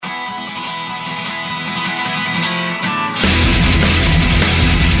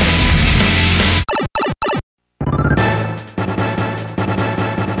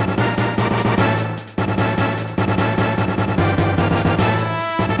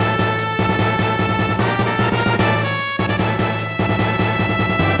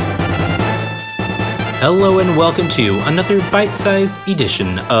Hello and welcome to another bite-sized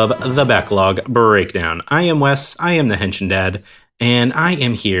edition of the Backlog Breakdown. I am Wes, I am the Henshin Dad, and I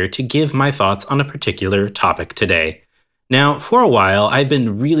am here to give my thoughts on a particular topic today. Now, for a while, I've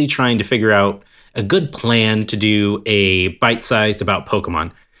been really trying to figure out a good plan to do a bite-sized about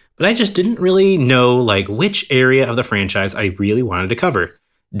Pokemon, but I just didn't really know which area of the franchise I really wanted to cover.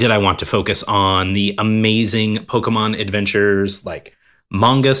 Did I want to focus on the amazing Pokemon Adventures,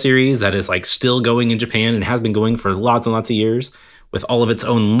 manga series that is still going in Japan and has been going for lots and lots of years with all of its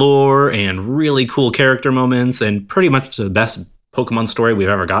own lore and really cool character moments and pretty much the best Pokemon story we've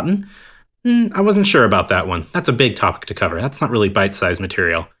ever gotten? I wasn't sure about that one. That's a big topic to cover. That's not really bite-sized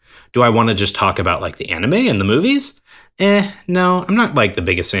material. Do I want to just talk about the anime and the movies? No, I'm not the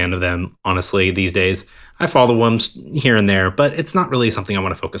biggest fan of them, honestly, these days. I follow them here and there, but it's not really something I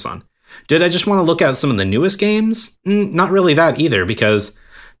want to focus on. Did I just want to look at some of the newest games? Not really that either, because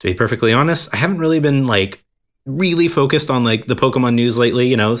to be perfectly honest, I haven't really been really focused on the Pokemon news lately.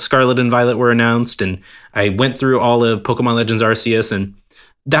 You know, Scarlet and Violet were announced, and I went through all of Pokemon Legends Arceus, and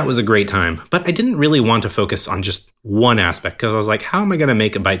that was a great time. But I didn't really want to focus on just one aspect, because I was like, how am I going to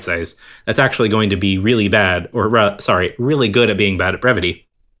make a bite size that's actually going to be really bad, or really good at being bad at brevity?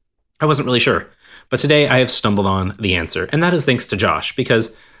 I wasn't really sure. But today I have stumbled on the answer, and that is thanks to Josh,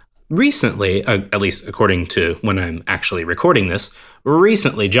 because recently, at least according to when I'm actually recording this,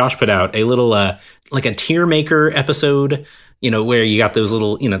 recently Josh put out a little, a tier maker episode, where you got those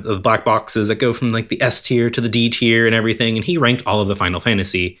little, those black boxes that go from the S tier to the D tier and everything. And he ranked all of the Final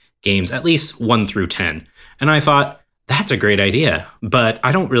Fantasy games, at least 1 through 10. And I thought, that's a great idea, but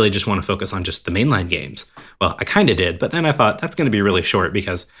I don't really just want to focus on just the mainline games. Well, I kind of did, but then I thought that's going to be really short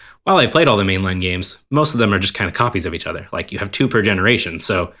because while I've played all the mainline games, most of them are just kind of copies of each other. You have 2 per generation.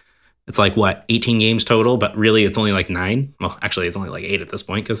 So it's 18 games total, but really it's only 9. Well, actually it's only 8 at this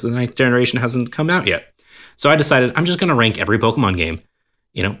point because the 9th generation hasn't come out yet. So I decided I'm just going to rank every Pokemon game.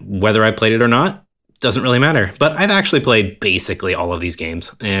 Whether I played it or not, doesn't really matter. But I've actually played basically all of these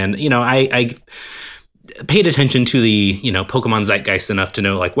games. And, I paid attention to the, Pokemon zeitgeist enough to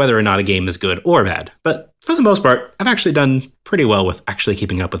know whether or not a game is good or bad. But for the most part, I've actually done pretty well with actually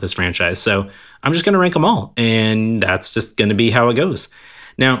keeping up with this franchise. So I'm just going to rank them all. And that's just going to be how it goes.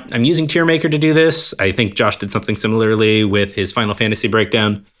 Now, I'm using Tier Maker to do this. I think Josh did something similarly with his Final Fantasy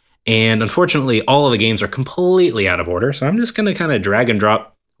breakdown. And unfortunately, all of the games are completely out of order. So I'm just going to kind of drag and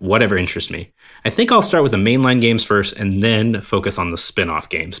drop whatever interests me. I think I'll start with the mainline games first and then focus on the spin-off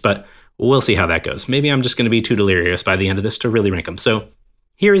games. But we'll see how that goes. Maybe I'm just going to be too delirious by the end of this to really rank them. So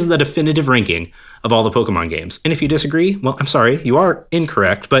here's the definitive ranking of all the Pokemon games. And if you disagree, well, I'm sorry, you are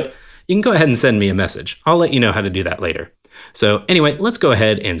incorrect. But you can go ahead and send me a message. I'll let you know how to do that later. So anyway, let's go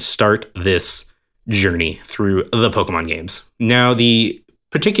ahead and start this journey through the Pokemon games. Now, the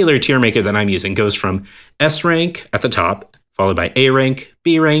particular tier maker that I'm using goes from S rank at the top, followed by A rank,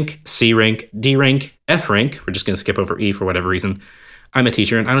 B rank, C rank, D rank, F rank. We're just going to skip over E for whatever reason. I'm a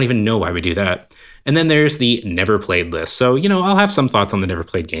teacher, and I don't even know why we do that. And then there's the never played list. So, I'll have some thoughts on the never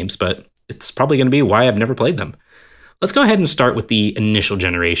played games, but it's probably going to be why I've never played them. Let's go ahead and start with the initial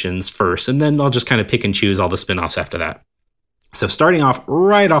generations first, and then I'll just kind of pick and choose all the spin-offs after that. So starting off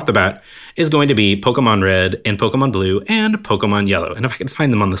right off the bat is going to be Pokemon Red and Pokemon Blue and Pokemon Yellow. And if I could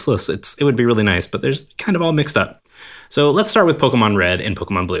find them on this list, it would be really nice, but there's kind of all mixed up. So let's start with Pokemon Red and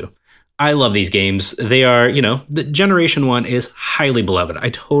Pokemon Blue. I love these games. They are, the Generation 1 is highly beloved. I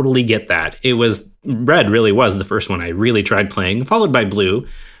totally get that. Red really was the first one I really tried playing, followed by Blue,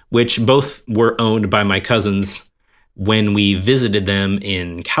 which both were owned by my cousins when we visited them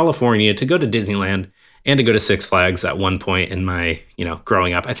in California to go to Disneyland and to go to Six Flags at one point in my,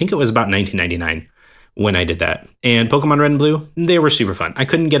 growing up. I think it was about 1999 when I did that. And Pokemon Red and Blue, they were super fun. I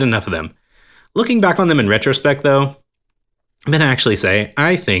couldn't get enough of them. Looking back on them in retrospect, though, I'm going to actually say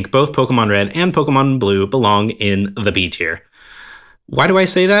I think both Pokemon Red and Pokemon Blue belong in the B tier. Why do I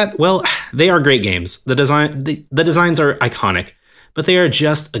say that? Well, they are great games. The designs are iconic, but they are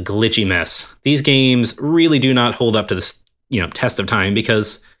just a glitchy mess. These games really do not hold up to this, test of time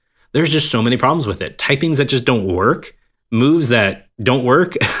because there's just so many problems with it. Typings that just don't work, moves that don't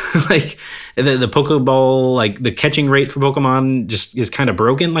work. The Pokeball, the catching rate for Pokemon just is kind of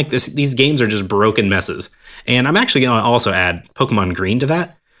broken. These games are just broken messes. And I'm actually going to also add Pokemon Green to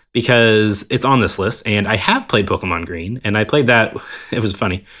that because it's on this list. And I have played Pokemon Green, and I played that. It was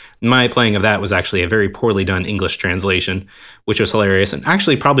funny. My playing of that was actually a very poorly done English translation, which was hilarious and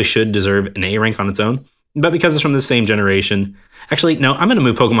actually probably should deserve an A rank on its own. But because it's from the same generation, actually, no, I'm going to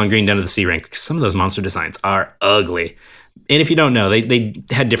move Pokemon Green down to the C rank because some of those monster designs are ugly. And if you don't know, they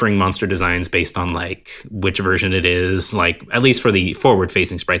had differing monster designs based on like which version it is, like at least for the forward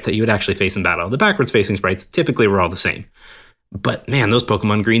facing sprites that you would actually face in battle. The backwards facing sprites typically were all the same. But man, those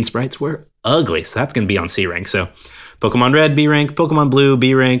Pokemon Green sprites were ugly. So that's going to be on C rank. So Pokemon Red, B rank, Pokemon Blue,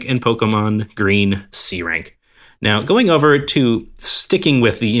 B rank, and Pokemon Green, C rank. Now, going over to sticking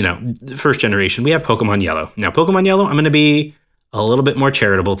with the first generation, we have Pokemon Yellow. Now, Pokemon Yellow, I'm going to be a little bit more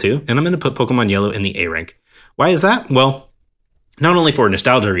charitable to, and I'm going to put Pokemon Yellow in the A rank. Why is that? Well, not only for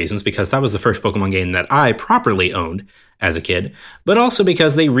nostalgia reasons, because that was the first Pokemon game that I properly owned as a kid, but also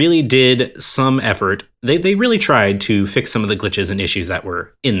because they really did some effort. They really tried to fix some of the glitches and issues that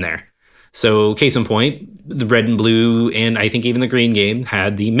were in there. So case in point, the red and blue, and I think even the green game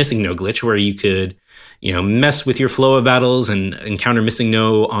had the missing no glitch where you could, mess with your flow of battles and encounter missing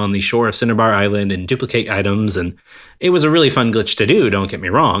no on the shore of Cinnabar Island and duplicate items. And it was a really fun glitch to do, don't get me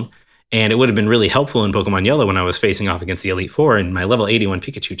wrong. And it would have been really helpful in Pokemon Yellow when I was facing off against the Elite Four, and my level 81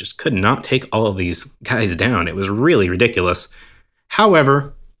 Pikachu just could not take all of these guys down. It was really ridiculous.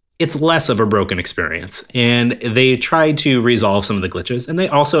 However, it's less of a broken experience, and they tried to resolve some of the glitches, and they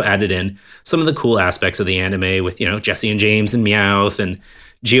also added in some of the cool aspects of the anime with, Jesse and James and Meowth, and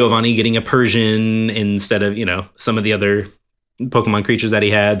Giovanni getting a Persian instead of, some of the other Pokemon creatures that he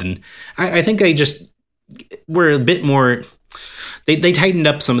had. And I think they just were a bit more... They tightened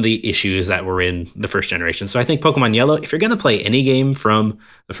up some of the issues that were in the first generation. So I think Pokemon Yellow, if you're going to play any game from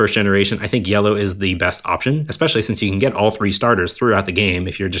the first generation, I think Yellow is the best option, especially since you can get all three starters throughout the game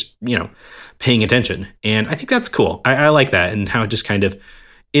if you're just, paying attention. And I think that's cool. I like that, and how it just kind of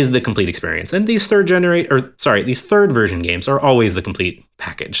is the complete experience. And these third version games are always the complete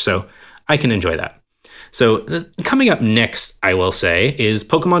package. So I can enjoy that. So coming up next, I will say, is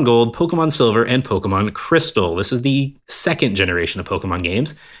Pokemon Gold, Pokemon Silver, and Pokemon Crystal. This is the second generation of Pokemon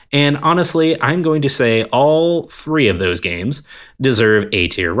games. And honestly, I'm going to say all three of those games deserve A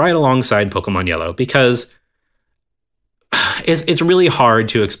tier right alongside Pokemon Yellow, because it's really hard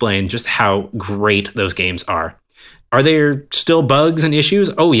to explain just how great those games are. Are there still bugs and issues?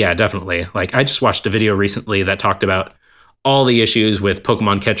 Oh yeah, definitely. Like, I just watched a video recently that talked about all the issues with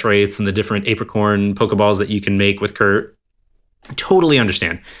Pokemon catch rates and the different apricorn Pokeballs that you can make with Kurt. Totally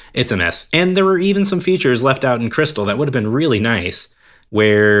understand. It's a mess. And there were even some features left out in Crystal that would have been really nice,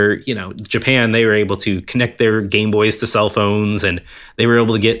 where, Japan, they were able to connect their Game Boys to cell phones, and they were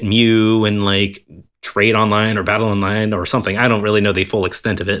able to get Mew and like trade online or battle online or something. I don't really know the full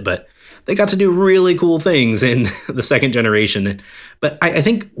extent of it, but they got to do really cool things in the second generation. But I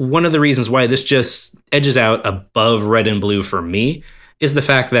think one of the reasons why this just edges out above Red and Blue for me is the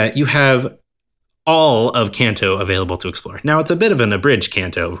fact that you have all of Kanto available to explore. Now, it's a bit of an abridged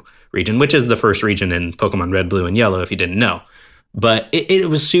Kanto region, which is the first region in Pokemon Red, Blue, and Yellow, if you didn't know. But it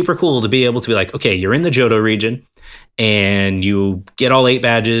was super cool to be able to be like, okay, you're in the Johto region, and you get all 8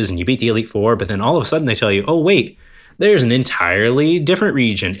 badges, and you beat the Elite Four, but then all of a sudden they tell you, oh, wait, there's an entirely different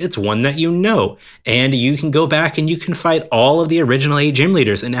region. It's one that you know. And you can go back and you can fight all of the original 8 gym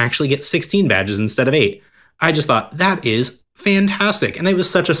leaders and actually get 16 badges instead of 8. I just thought, that is fantastic. And it was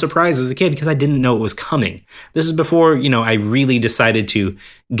such a surprise as a kid because I didn't know it was coming. This is before, I really decided to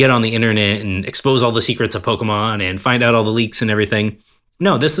get on the internet and expose all the secrets of Pokemon and find out all the leaks and everything.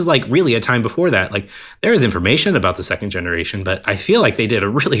 No, this is like really a time before that. Like, there is information about the second generation, but I feel like they did a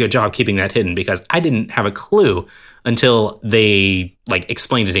really good job keeping that hidden because I didn't have a clue until they like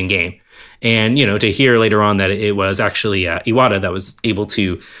explained it in game. And, to hear later on that it was actually Iwata that was able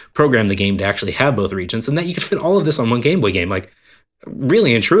to program the game to actually have both regions, and that you could fit all of this on one Game Boy game. Like,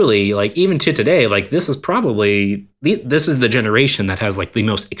 really and truly, like, even to today, like, this is the generation that has like the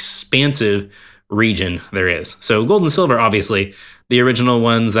most expansive region there is. So Gold and Silver, obviously, the original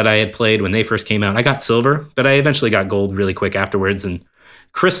ones that I had played when they first came out, I got Silver, but I eventually got Gold really quick afterwards. And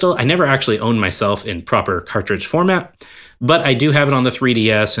Crystal, I never actually owned myself in proper cartridge format, but I do have it on the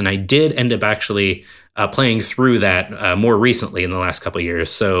 3DS, and I did end up actually playing through that more recently in the last couple of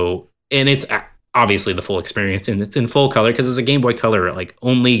years. So, and it's obviously the full experience, and it's in full color because it's a Game Boy Color like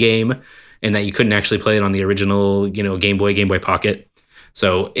only game, and that you couldn't actually play it on the original, Game Boy Pocket.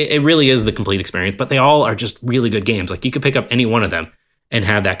 So it really is the complete experience, but they all are just really good games. Like, you could pick up any one of them and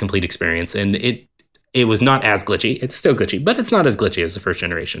have that complete experience. And it was not as glitchy. It's still glitchy, but it's not as glitchy as the first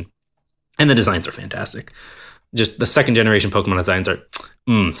generation. And the designs are fantastic. Just the second generation Pokemon designs are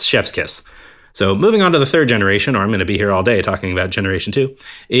chef's kiss. So moving on to the third generation, or I'm going to be here all day talking about Generation 2,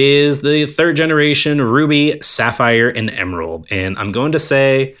 is the third generation Ruby, Sapphire, and Emerald. And I'm going to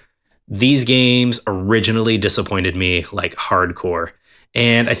say these games originally disappointed me like hardcore.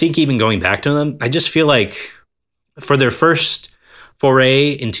 And I think even going back to them, I just feel like for their first foray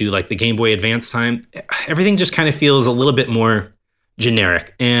into like the Game Boy Advance time, everything just kind of feels a little bit more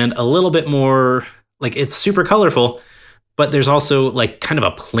generic and a little bit more like it's super colorful, but there's also like kind of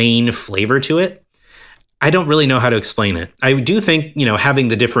a plain flavor to it. I don't really know how to explain it. I do think, having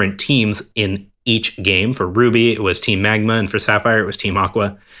the different teams in each game, for Ruby, it was Team Magma, and for Sapphire, it was Team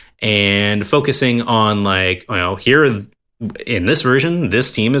Aqua. And focusing on like, here in this version,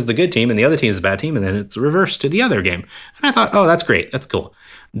 this team is the good team and the other team is the bad team. And then it's reversed to the other game. And I thought, oh, that's great. That's cool.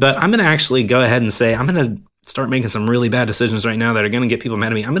 But I'm going to actually go ahead and say, I'm going to start making some really bad decisions right now that are going to get people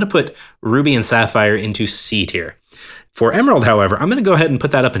mad at me. I'm going to put Ruby and Sapphire into C tier. For Emerald, however, I'm going to go ahead and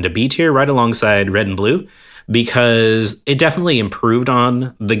put that up into B tier right alongside Red and Blue, because it definitely improved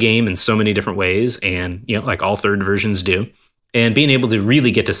on the game in so many different ways, and like all third versions do. And being able to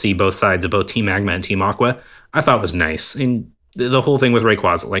really get to see both sides of both Team Magma and Team Aqua, I thought was nice. And the whole thing with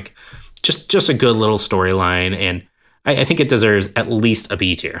Rayquaza, like just a good little storyline, and I think it deserves at least a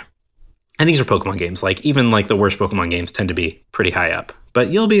B tier. And these are Pokemon games. Like even like the worst Pokemon games tend to be pretty high up. But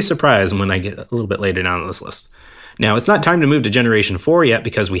you'll be surprised when I get a little bit later down on this list. Now, it's not time to move to Generation 4 yet,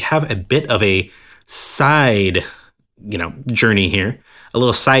 because we have a bit of a side, journey here, a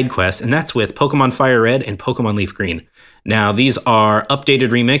little side quest, and that's with Pokemon Fire Red and Pokemon Leaf Green. Now, these are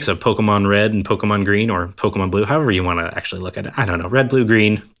updated remakes of Pokemon Red and Pokemon Green, or Pokemon Blue, however you want to actually look at it. I don't know, Red, Blue,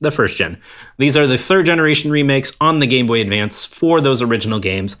 Green, the first gen. These are the third generation remakes on the Game Boy Advance for those original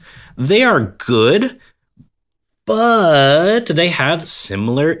games. They are good, but they have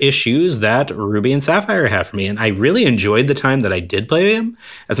similar issues that Ruby and Sapphire have for me, and I really enjoyed the time that I did play them.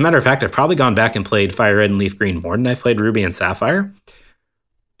 As a matter of fact, I've probably gone back and played Fire Red and Leaf Green more than I've played Ruby and Sapphire,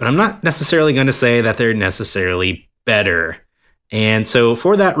 but I'm not necessarily going to say that they're necessarily better. And so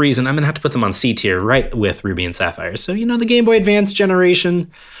for that reason, I'm going to have to put them on C tier right with Ruby and Sapphire. So, the Game Boy Advance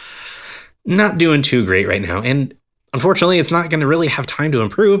generation, not doing too great right now, and unfortunately, it's not going to really have time to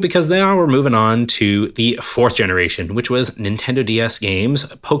improve, because now we're moving on to the fourth generation, which was Nintendo DS games,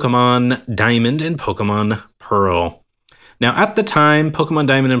 Pokemon Diamond and Pokemon Pearl. Now, at the time, Pokemon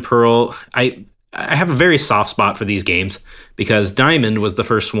Diamond and Pearl, I have a very soft spot for these games, because Diamond was the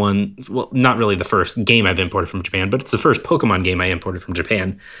first one, well, not really the first game I've imported from Japan, but it's the first Pokemon game I imported from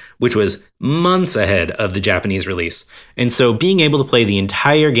Japan, which was months ahead of the Japanese release. And so being able to play the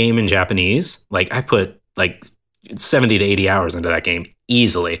entire game in Japanese, like I put like 70 to 80 hours into that game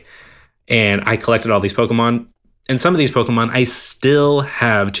easily. And I collected all these Pokemon, and some of these Pokemon I still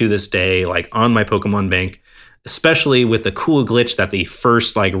have to this day, like on my Pokemon bank, especially with the cool glitch that the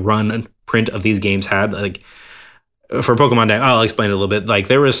first like run print of these games had. Like for Pokemon Diamond, I'll explain it a little bit. Like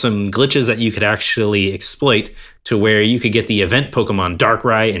there was some glitches that you could actually exploit to where you could get the event Pokemon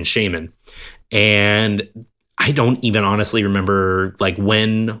Darkrai and Shaman. And I don't even honestly remember like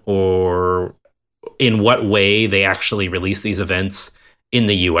when or in what way they actually released these events in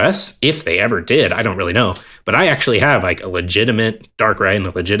the US, if they ever did. I don't really know. But I actually have like a legitimate Darkrai and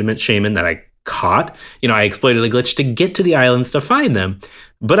a legitimate Shaman that I caught. I exploited a glitch to get to the islands to find them,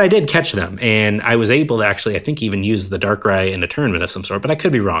 but I did catch them. And I was able to actually, I think, even use the Darkrai in a tournament of some sort, but I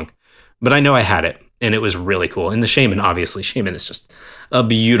could be wrong. But I know I had it, and it was really cool. And the Shaman, obviously, Shaman is just a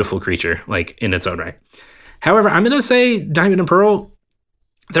beautiful creature, like in its own right. However, I'm going to say Diamond and Pearl,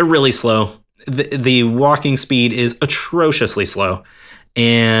 they're really slow. The walking speed is atrociously slow,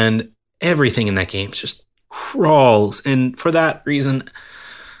 and everything in that game just crawls. And for that reason,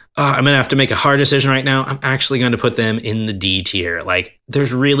 I'm going to have to make a hard decision right now. I'm actually going to put them in the D tier. Like,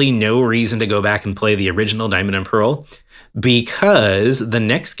 there's really no reason to go back and play the original Diamond and Pearl, because the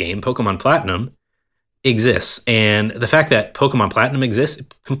next game, Pokemon Platinum, exists. And the fact that Pokemon Platinum exists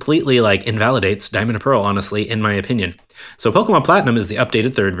completely like invalidates Diamond and Pearl, honestly, in my opinion. So Pokemon Platinum is the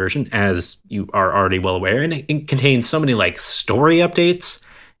updated third version, as you are already well aware, and it contains so many like story updates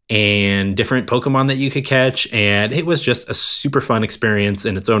and different Pokemon that you could catch, and it was just a super fun experience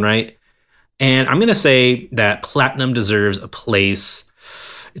in its own right. And I'm going to say that Platinum deserves a place.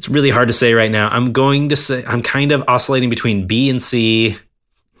 It's really hard to say right now. I'm going to say I'm kind of oscillating between B and C,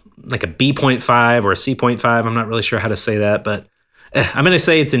 like a B.5 or a C.5. I'm not really sure how to say that, but I'm going to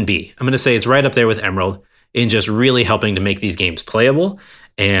say it's in B. I'm going to say it's right up there with Emerald in just really helping to make these games playable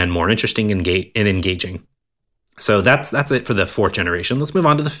and more interesting and engaging. So that's it for the fourth generation. Let's move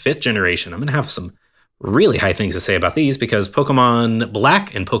on to the fifth generation. I'm going to have some really high things to say about these, because Pokemon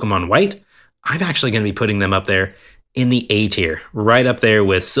Black and Pokemon White, I'm actually going to be putting them up there in the A tier, right up there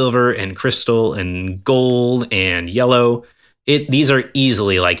with Silver and Crystal and Gold and Yellow. These are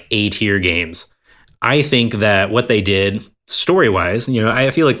easily like A tier games. I think that what they did story-wise,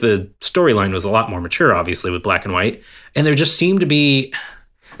 I feel like the storyline was a lot more mature, obviously, with Black and White. And there just seemed to be,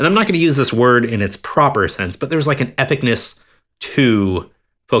 and I'm not going to use this word in its proper sense, but there was like an epicness to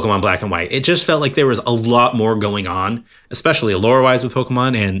Pokemon Black and White. It just felt like there was a lot more going on, especially lore-wise with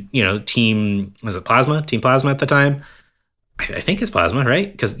Pokemon and, was it Plasma? Team Plasma at the time? I think it's Plasma,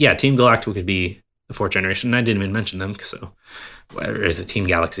 right? Because, yeah, Team Galactic could be the 4th generation, and I didn't even mention them, so, or is it Team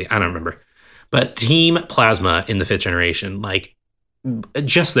Galaxy? I don't remember. But Team Plasma in the 5th generation, like,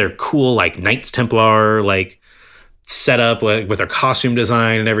 just their cool, like, Knights Templar, like, setup with their costume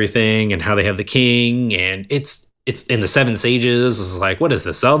design and everything, and how they have the king, and it's in the 7 Sages. It's like, what is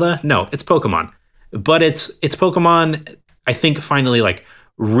this, Zelda? No, it's Pokemon. But it's Pokemon, I think, finally, like,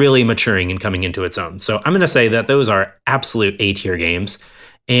 really maturing and coming into its own. So I'm going to say that those are absolute A-tier games.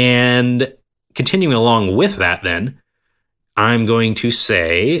 And continuing along with that, then, I'm going to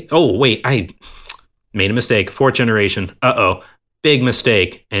say, oh, wait, I made a mistake. 4th generation. Uh-oh. Big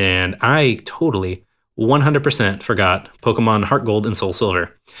mistake. And I totally 100% forgot Pokemon Heart Gold and Soul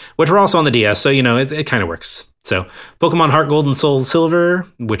Silver, which were also on the DS, so, it kind of works. So, Pokemon Heart Gold and Soul Silver,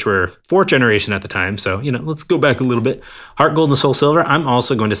 which were 4th generation at the time, so, let's go back a little bit. Heart Gold and Soul Silver, I'm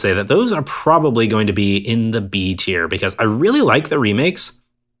also going to say that those are probably going to be in the B tier, because I really like the remakes,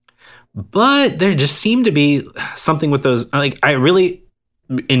 but there just seemed to be something with those. Like, I really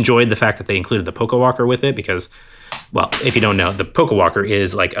enjoyed the fact that they included the Pokewalker with it, because, well, if you don't know, the Pokewalker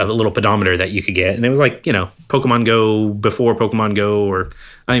is like a little pedometer that you could get. And it was like, Pokemon Go before Pokemon Go, or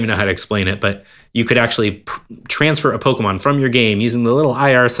I don't even know how to explain it, but you could actually transfer a Pokemon from your game using the little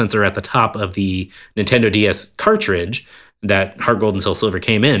IR sensor at the top of the Nintendo DS cartridge that Heart Gold and Soul Silver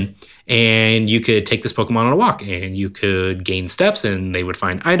came in. And you could take this Pokemon on a walk, and you could gain steps, and they would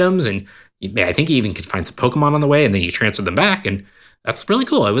find items. And I think you even could find some Pokemon on the way, and then you transfer them back. And that's really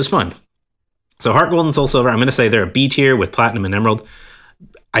cool. It was fun. So Heart Gold and Soul Silver, I'm going to say they're a B tier with Platinum and Emerald.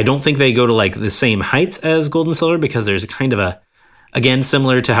 I don't think they go to like the same heights as Gold and Silver, because there's kind of again,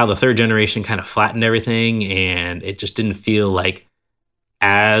 similar to how the 3rd generation kind of flattened everything, and it just didn't feel like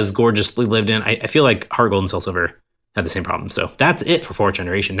as gorgeously lived in. I feel like Heart Gold and Soul Silver had the same problem. So that's it for 4th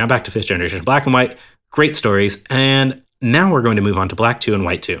generation. Now back to 5th generation. Black and White, great stories. And now we're going to move on to Black 2 and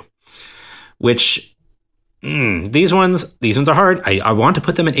White 2, which these ones are hard. I want to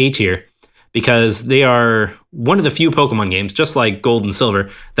put them in A tier, because they are one of the few Pokemon games, just like Gold and Silver,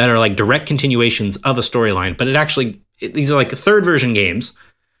 that are like direct continuations of a storyline. But these are like 3rd version games,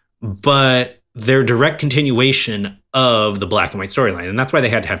 but they're direct continuation of the Black and White storyline. And that's why they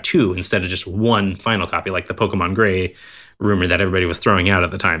had to have 2 instead of just 1 final copy, like the Pokemon Gray rumor that everybody was throwing out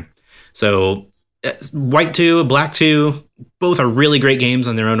at the time. So White 2, Black 2, both are really great games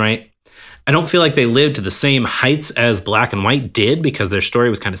on their own right. I don't feel like they lived to the same heights as Black and White did, because their story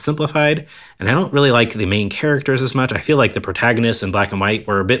was kind of simplified, and I don't really like the main characters as much. I feel like the protagonists in Black and White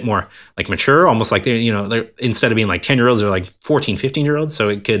were a bit more like mature, almost like they're instead of being like 10-year-olds, they're like 14, 15-year-olds, so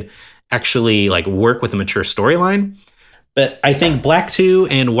it could actually like work with a mature storyline. But I think Black 2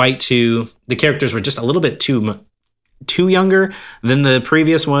 and White 2, the characters were just a little bit too younger than the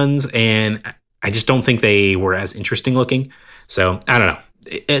previous ones, and I just don't think they were as interesting looking. So I don't know.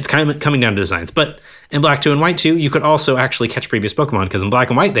 It's kind of coming down to designs. But in Black 2 and White 2, you could also actually catch previous Pokemon, because in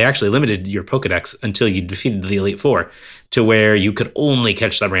Black and White, they actually limited your Pokedex until you defeated the Elite Four, to where you could only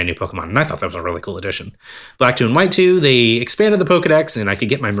catch that brand new Pokemon. And I thought that was a really cool addition. Black 2 and White 2, they expanded the Pokedex, and I could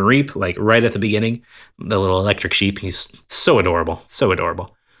get my Mareep like right at the beginning. The little electric sheep. He's so adorable. So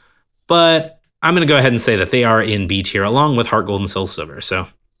adorable. But I'm going to go ahead and say that they are in B tier, along with Heart Gold and Soul Silver. So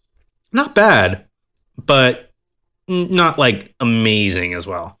not bad, but not like amazing as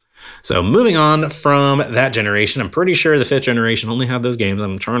well. So moving on from that generation, I'm pretty sure the 5th generation only had those games.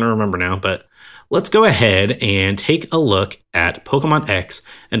 I'm trying to remember now, but let's go ahead and take a look at Pokemon X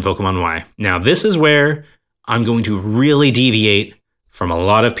and Pokemon Y. Now, this is where I'm going to really deviate from a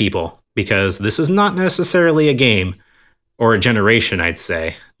lot of people, because this is not necessarily a game or a generation, I'd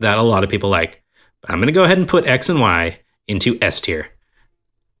say, that a lot of people like. But I'm going to go ahead and put X and Y into S tier.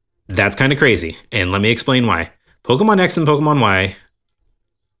 That's kind of crazy, and let me explain why. Pokemon X and Pokemon Y,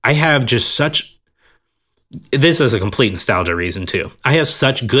 I have just such... This is a complete nostalgia reason, too. I have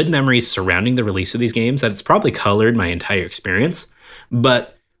such good memories surrounding the release of these games that it's probably colored my entire experience.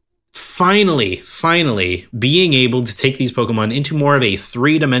 But finally, being able to take these Pokemon into more of a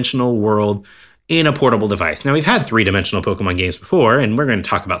 3-dimensional world in a portable device. Now, we've had 3-dimensional Pokemon games before, and we're going to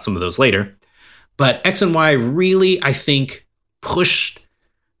talk about some of those later. But X and Y really, I think, pushed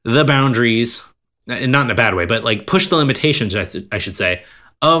the boundaries... and not in a bad way, but like push the limitations, I should say,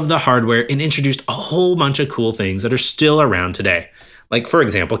 of the hardware, and introduced a whole bunch of cool things that are still around today. Like, for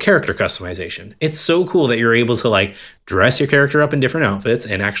example, character customization. It's so cool that you're able to like dress your character up in different outfits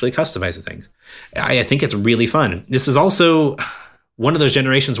and actually customize the things. I think it's really fun. This is also one of those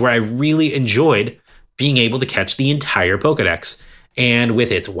generations where I really enjoyed being able to catch the entire Pokedex. And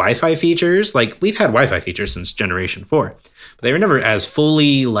with its Wi-Fi features, like we've had Wi-Fi features since Generation 4, but they were never as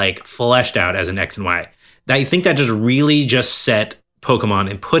fully like fleshed out as an X and Y. I think that just really just set Pokemon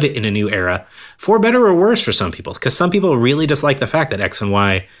and put it in a new era, for better or worse for some people, because some people really dislike the fact that X and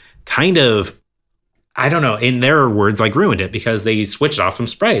Y kind of, I don't know, in their words, like ruined it because they switched off from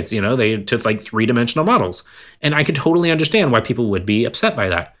sprites, they took like 3-dimensional models. And I could totally understand why people would be upset by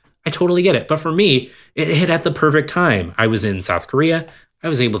that. I totally get it. But for me, it hit at the perfect time. I was in South Korea. I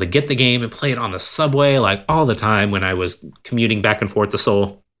was able to get the game and play it on the subway like all the time when I was commuting back and forth to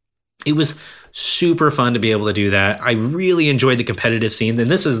Seoul. It was super fun to be able to do that. I really enjoyed the competitive scene. And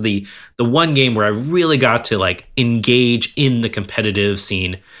this is the one game where I really got to like engage in the competitive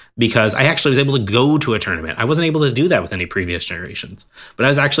scene because I actually was able to go to a tournament. I wasn't able to do that with any previous generations, but I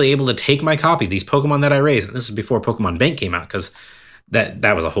was actually able to take my copy, these Pokemon that I raised. And this is before Pokemon Bank came out because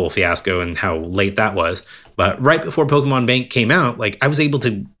that was a whole fiasco and how late that was. But right before Pokemon Bank came out, like I was able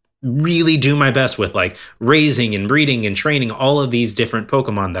to really do my best with like raising and breeding and training all of these different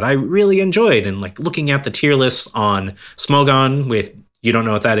Pokemon that I really enjoyed. And like looking at the tier lists on Smogon, with, you don't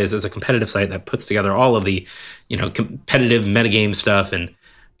know what that is, it's a competitive site that puts together all of the, competitive metagame stuff. And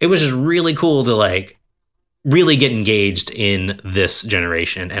it was just really cool to like really get engaged in this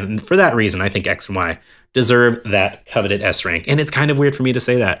generation. And for that reason, I think X and Y deserve that coveted S rank. And it's kind of weird for me to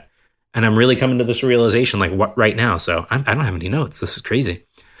say that. And I'm really coming to this realization like right now. So I don't have any notes. This is crazy.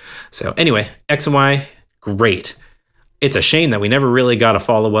 So anyway, X and Y, great. It's a shame that we never really got a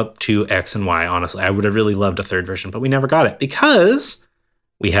follow-up to X and Y, honestly. I would have really loved a third version, but we never got it because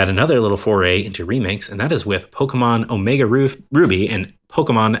we had another little foray into remakes, and that is with Pokemon Omega Ruby and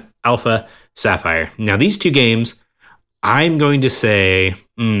Pokemon Alpha Sapphire. Now, these two games, I'm going to say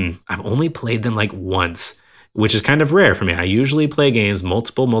I've only played them like once, which is kind of rare for me. I usually play games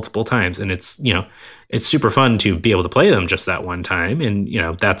multiple times, and it's super fun to be able to play them just that one time, and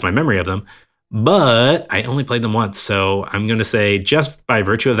that's my memory of them. But I only played them once, so I'm going to say just by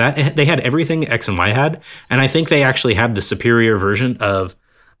virtue of that, they had everything X and Y had, and I think they actually had the superior version of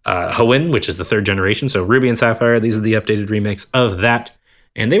Hoenn, which is the third generation. So Ruby and Sapphire, these are the updated remakes of that,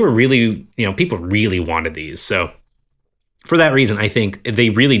 and they were really, people really wanted these. So for that reason, I think they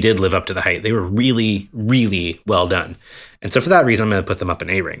really did live up to the hype. They were really, really well done. And so for that reason, I'm going to put them up in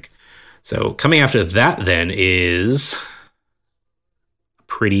A rank. So coming after that then is a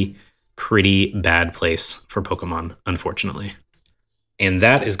pretty bad place for Pokemon, unfortunately. And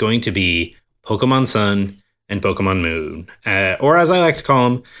that is going to be Pokemon Sun and Pokemon Moon, or as I like to call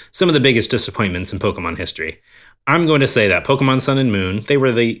them, some of the biggest disappointments in Pokemon history. I'm going to say that Pokemon Sun and Moon, they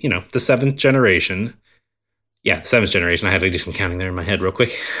were the 7th generation. Yeah, the 7th generation. I had to do some counting there in my head real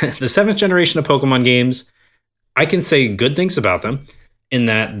quick. The 7th generation of Pokemon games, I can say good things about them in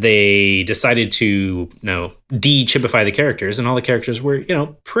that they decided to, de-chipify the characters, and all the characters were,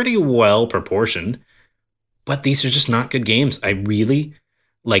 pretty well proportioned. But these are just not good games. I really,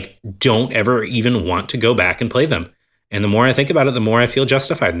 don't ever even want to go back and play them. And the more I think about it, the more I feel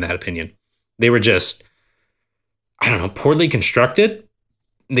justified in that opinion. They were just, poorly constructed.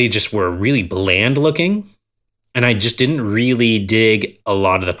 They just were really bland looking. And I just didn't really dig a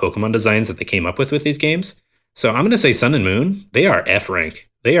lot of the Pokemon designs that they came up with these games. So I'm going to say Sun and Moon, they are F rank.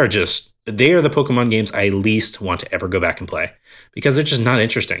 They are the Pokemon games I least want to ever go back and play because they're just not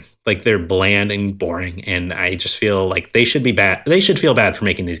interesting. Like they're bland and boring. And I just feel like they should be bad. They should feel bad for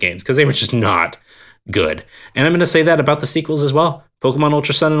making these games because they were just not good. And I'm going to say that about the sequels as well. Pokemon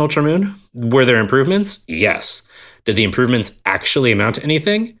Ultra Sun and Ultra Moon, were there improvements? Yes. Did the improvements actually amount to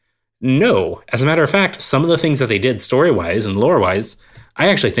anything? No. As a matter of fact, some of the things that they did story-wise and lore-wise, I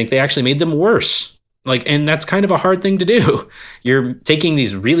actually think they actually made them worse. And that's kind of a hard thing to do. You're taking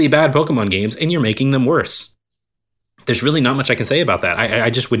these really bad Pokemon games and you're making them worse. There's really not much I can say about that. I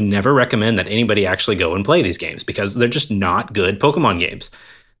just would never recommend that anybody actually go and play these games because they're just not good Pokemon games.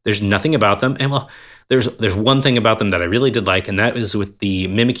 There's nothing about them. And there's one thing about them that I really did like, and that is with the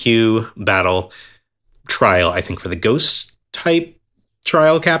Mimikyu battle trial, I think for the ghost type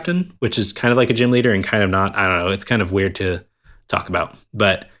trial captain, which is kind of like a gym leader and kind of not. I don't know. It's kind of weird to talk about.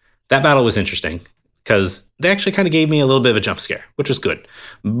 But that battle was interesting because they actually kind of gave me a little bit of a jump scare, which was good.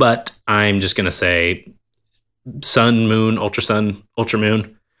 But I'm just going to say Sun, Moon, Ultra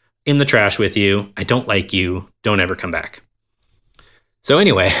Moon, in the trash with you. I don't like you. Don't ever come back. So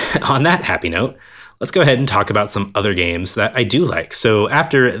anyway, on that happy note, let's go ahead and talk about some other games that I do like. So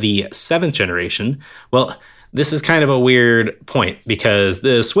after the 7th generation, well, this is kind of a weird point because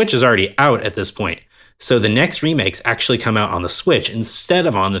the Switch is already out at this point. So the next remakes actually come out on the Switch instead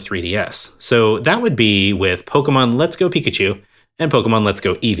of on the 3DS. So that would be with Pokemon Let's Go Pikachu and Pokemon Let's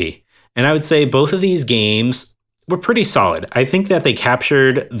Go Eevee. And I would say both of these games were pretty solid. I think that they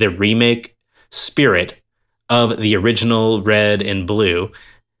captured the remake spirit of the original Red and Blue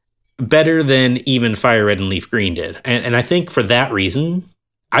better than even Fire Red and Leaf Green did. And I think for that reason,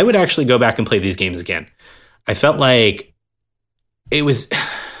 I would actually go back and play these games again. I felt like it was,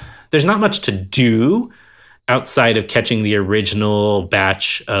 there's not much to do outside of catching the original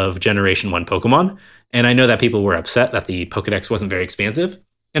batch of Generation 1 Pokemon. And I know that people were upset that the Pokedex wasn't very expansive.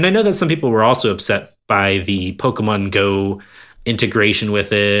 And I know that some people were also upset by the Pokemon Go integration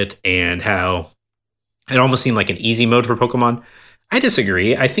with it and how it almost seemed like an easy mode for Pokemon. I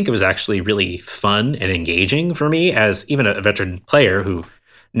disagree. I think it was actually really fun and engaging for me as even a veteran player who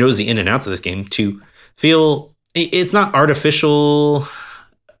knows the in and outs of this game to feel it's not artificial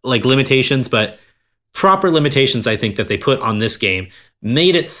like limitations, but proper limitations I think that they put on this game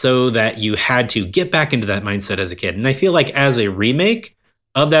made it so that you had to get back into that mindset as a kid. And I feel like as a remake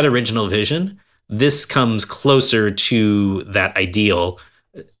of that original vision, this comes closer to that ideal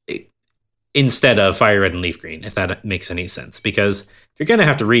instead of Fire Red and Leaf Green, if that makes any sense. Because if you're going to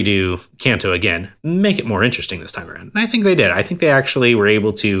have to redo Kanto again, make it more interesting this time around. And I think they did. I think they actually were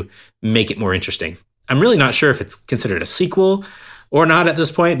able to make it more interesting. I'm really not sure if it's considered a sequel or not at this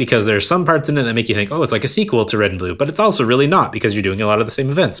point, because there's some parts in it that make you think, oh, it's like a sequel to Red and Blue, but it's also really not because you're doing a lot of the same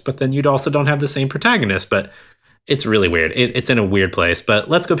events, but then you'd also don't have the same protagonist, but it's really weird. It's in a weird place, but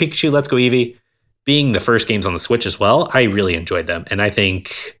Let's Go Pikachu, Let's Go Eevee, being the first games on the Switch as well, I really enjoyed them, and I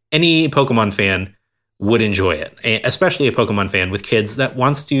think any Pokemon fan would enjoy it, especially a Pokemon fan with kids that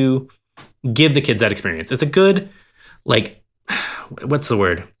wants to give the kids that experience. It's a good, like, what's the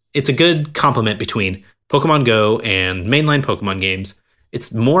word? It's a good complement between Pokemon Go and mainline Pokemon games.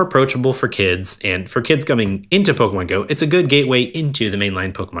 It's more approachable for kids, and for kids coming into Pokemon Go, it's a good gateway into the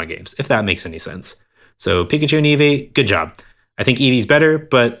mainline Pokemon games, if that makes any sense. So Pikachu and Eevee, good job. I think Eevee's better,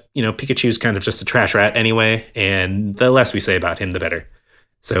 but, you know, Pikachu's kind of just a trash rat anyway, and the less we say about him, the better.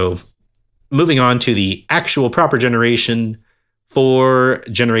 So moving on to the actual proper generation for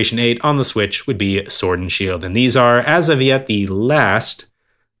Generation 8 on the Switch would be Sword and Shield. And these are, as of yet, the last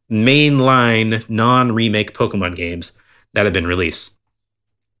mainline non-remake Pokemon games that have been released.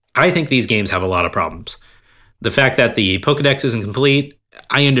 I think these games have a lot of problems. The fact that the Pokedex isn't complete,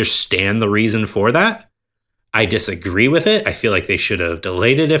 I understand the reason for that. I disagree with it. I feel like they should have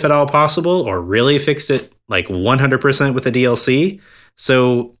delayed it if at all possible, or really fixed it like 100% with the DLC.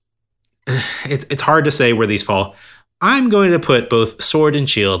 So it's hard to say where these fall. I'm going to put both Sword and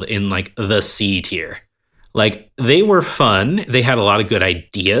Shield in like the C tier. Like, they were fun. They had a lot of good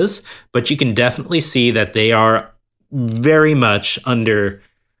ideas, but you can definitely see that they are very much under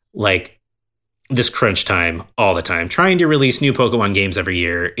like this crunch time all the time. Trying to release new Pokemon games every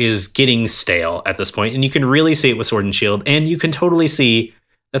year is getting stale at this point, and you can really see it with Sword and Shield, and you can totally see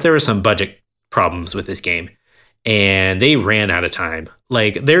that there were some budget problems with this game, and they ran out of time.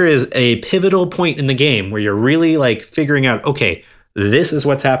 Like, there is a pivotal point in the game where you're really like figuring out, okay, this is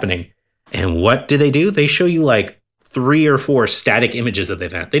what's happening. And what do? They show you like 3 or 4 static images of the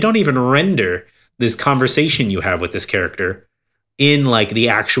event. They don't even render this conversation you have with this character in like the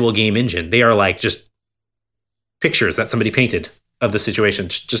actual game engine. They are like just pictures that somebody painted of the situation,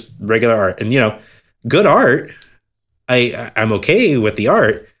 just regular art. And, you know, good art. I'm okay with the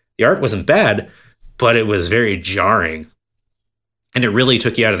art. The art wasn't bad, but it was very jarring. And it really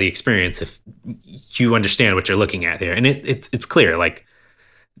took you out of the experience if you understand what you're looking at here. And it's clear, like,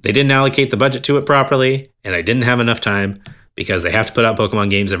 they didn't allocate the budget to it properly, and they didn't have enough time because they have to put out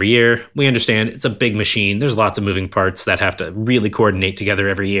Pokemon games every year. We understand it's a big machine. There's lots of moving parts that have to really coordinate together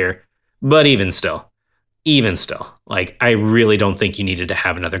every year. But even still, like, I really don't think you needed to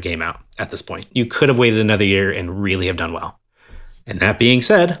have another game out at this point. You could have waited another year and really have done well. And that being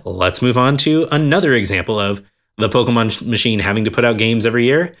said, let's move on to another example of the Pokemon machine having to put out games every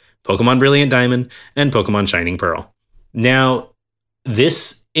year: Pokemon Brilliant Diamond and Pokemon Shining Pearl. Now,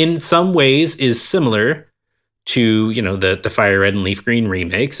 this in some ways is similar to, you know, the Fire Red and Leaf Green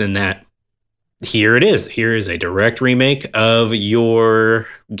remakes, in that here it is. Here is a direct remake of your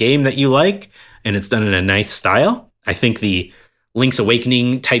game that you like, and it's done in a nice style. I think the Link's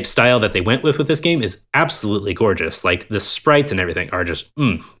Awakening type style that they went with this game is absolutely gorgeous. Like, the sprites and everything are just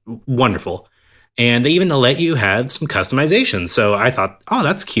wonderful. And they even let you have some customization. So I thought, oh,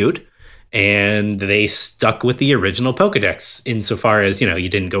 that's cute. And they stuck with the original Pokedex insofar as, you know, you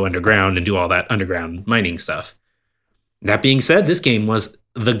didn't go underground and do all that underground mining stuff. That being said, this game was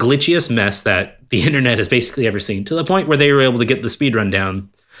the glitchiest mess that the internet has basically ever seen, to the point where they were able to get the speedrun down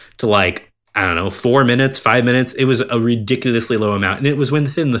to like, I don't know, 4 minutes, 5 minutes. It was a ridiculously low amount, and it was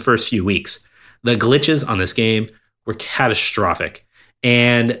within the first few weeks. The glitches on this game were catastrophic.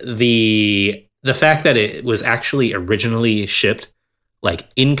 And the fact that it was actually originally shipped like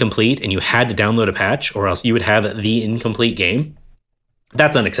incomplete and you had to download a patch or else you would have the incomplete game,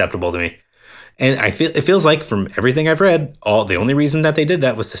 that's unacceptable to me. And it feels like from everything I've read, the only reason that they did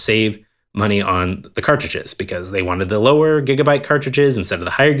that was to save money on the cartridges because they wanted the lower gigabyte cartridges instead of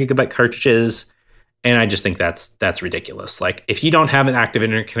the higher gigabyte cartridges. And I just think that's ridiculous. Like if you don't have an active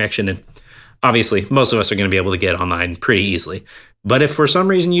internet connection, and obviously most of us are going to be able to get online pretty easily. But if for some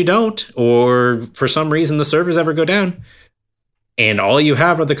reason you don't, or for some reason the servers ever go down, and all you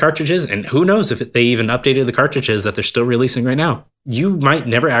have are the cartridges, and who knows if they even updated the cartridges that they're still releasing right now, you might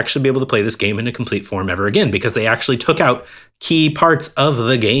never actually be able to play this game in a complete form ever again because they actually took out key parts of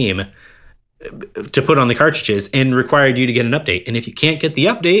the game to put on the cartridges and required you to get an update. And if you can't get the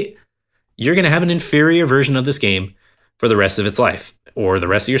update, you're going to have an inferior version of this game for the rest of its life or the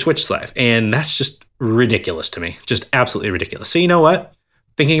rest of your Switch's life. And that's just ridiculous to me. Just absolutely ridiculous. So you know what?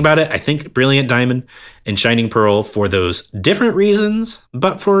 Thinking about it, I think Brilliant Diamond and Shining Pearl, for those different reasons,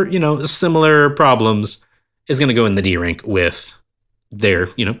 but for, similar problems, is going to go in the D rank with their,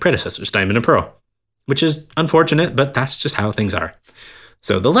 predecessors, Diamond and Pearl, which is unfortunate, but that's just how things are.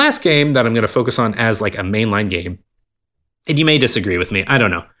 So the last game that I'm going to focus on as like a mainline game, and you may disagree with me, I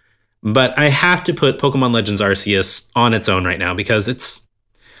don't know, but I have to put Pokemon Legends Arceus on its own right now because it's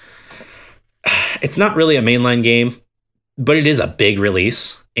not really a mainline game, but it is a big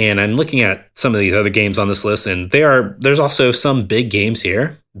release. And I'm looking at some of these other games on this list, and there's also some big games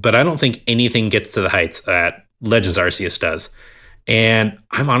here, but I don't think anything gets to the heights that Legends Arceus does. And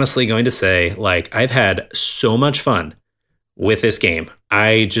I'm honestly going to say, like, I've had so much fun with this game.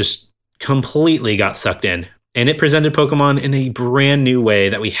 I just completely got sucked in, and it presented Pokemon in a brand new way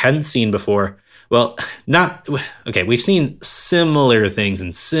that we hadn't seen before. Well, we've seen similar things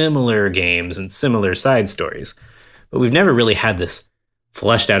in similar games and similar side stories, but we've never really had this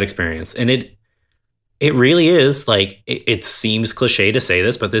fleshed out experience. And it really is like, it seems cliche to say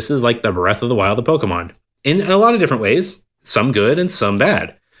this, but this is like the Breath of the Wild of Pokemon in a lot of different ways, some good and some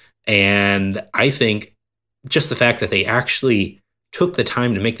bad. And I think just the fact that they actually took the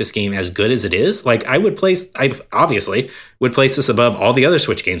time to make this game as good as it is, like I obviously would place this above all the other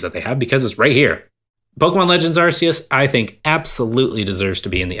Switch games that they have because it's right here. Pokemon Legends Arceus, I think absolutely deserves to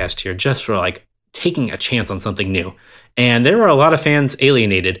be in the S tier just for like taking a chance on something new. And there were a lot of fans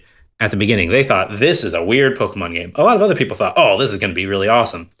alienated at the beginning. They thought this is a weird Pokemon game. A lot of other people thought, oh, this is going to be really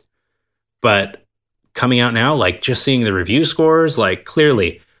awesome. But coming out now, like just seeing the review scores, like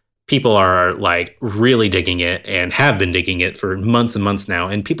clearly people are like really digging it and have been digging it for months and months now.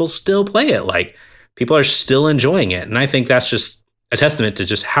 And people still play it. Like people are still enjoying it. And I think that's just a testament to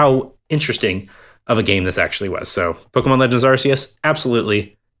just how interesting of a game this actually was. So Pokemon Legends Arceus,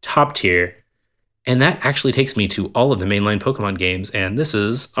 absolutely top tier. And that actually takes me to all of the mainline Pokemon games. And this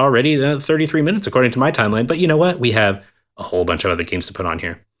is already 33 minutes according to my timeline. But you know what? We have a whole bunch of other games to put on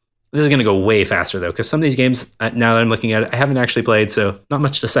here. This is going to go way faster, though, because some of these games, now that I'm looking at it, I haven't actually played, so not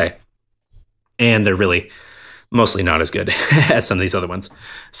much to say. And they're really mostly not as good as some of these other ones.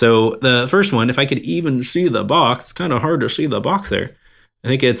 So the first one, if I could even see the box, it's kind of hard to see the box there. I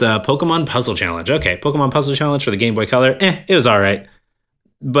think it's a Pokemon Puzzle Challenge. Okay, Pokemon Puzzle Challenge for the Game Boy Color. It was all right.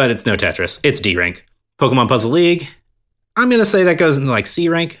 But it's no Tetris. It's D rank. Pokemon Puzzle League, I'm going to say that goes into like C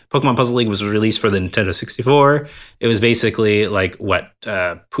rank. Pokemon Puzzle League was released for the Nintendo 64. It was basically like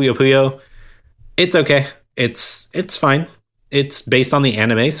Puyo Puyo. It's okay. It's fine. It's based on the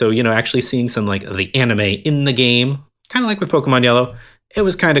anime. So, actually seeing some like the anime in the game, kind of like with Pokemon Yellow, it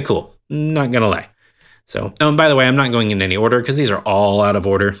was kind of cool. Not going to lie. So, by the way, I'm not going in any order because these are all out of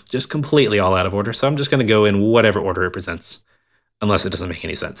order, just completely all out of order. So I'm just going to go in whatever order it presents. Unless it doesn't make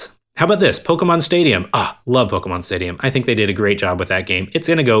any sense. How about this? Pokemon Stadium. Love Pokemon Stadium. I think they did a great job with that game. It's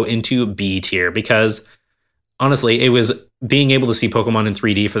going to go into B tier because, honestly, it was being able to see Pokemon in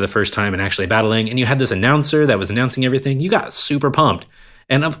 3D for the first time and actually battling, and you had this announcer that was announcing everything. You got super pumped.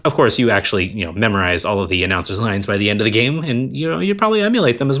 And, of course, you actually memorized all of the announcer's lines by the end of the game, and you'd probably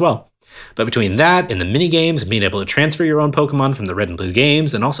emulate them as well. But between that and the mini games, being able to transfer your own Pokemon from the Red and Blue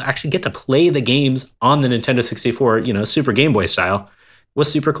games, and also actually get to play the games on the Nintendo 64, Super Game Boy style,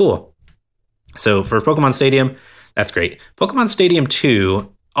 was super cool. So for Pokemon Stadium, that's great. Pokemon Stadium 2,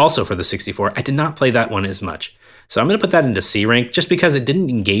 also for the 64, I did not play that one as much. So I'm going to put that into C rank just because it didn't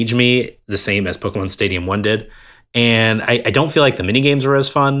engage me the same as Pokemon Stadium 1 did. And I don't feel like the mini games were as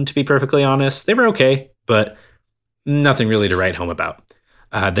fun, to be perfectly honest. They were okay, but nothing really to write home about.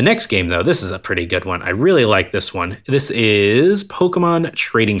 The next game, though, this is a pretty good one. I really like this one. This is Pokemon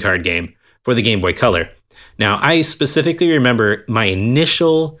Trading Card Game for the Game Boy Color. Now, I specifically remember my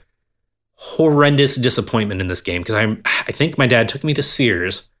initial horrendous disappointment in this game because I think my dad took me to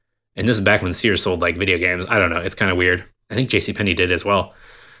Sears, and this is back when Sears sold like video games. I don't know. It's kind of weird. I think JCPenney did as well.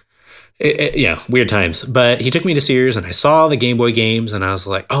 Yeah, weird times. But he took me to Sears and I saw the Game Boy games and I was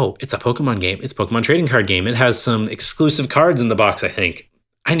like, oh, it's a Pokemon game. It's a Pokemon trading card game. It has some exclusive cards in the box, I think.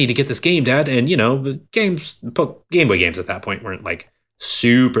 I need to get this game, Dad. And, the Game Boy games at that point weren't like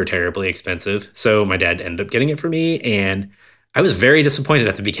super terribly expensive. So my dad ended up getting it for me. And I was very disappointed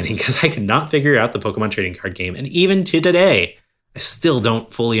at the beginning because I could not figure out the Pokemon trading card game. And even to today, I still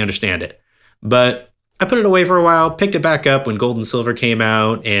don't fully understand it. But I put it away for a while, picked it back up when Gold and Silver came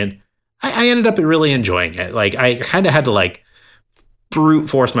out, and I ended up really enjoying it. Like, I kind of had to like brute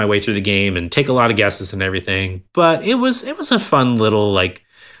force my way through the game and take a lot of guesses and everything. But it was a fun little like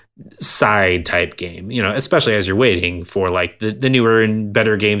side type game, especially as you're waiting for like the newer and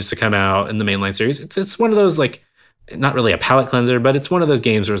better games to come out in the mainline series. It's one of those like, not really a palate cleanser, but it's one of those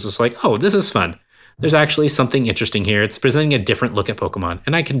games where it's just like, oh, this is fun. There's actually something interesting here. It's presenting a different look at Pokemon,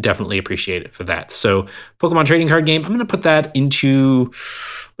 and I can definitely appreciate it for that. So, Pokemon trading card game, I'm going to put that into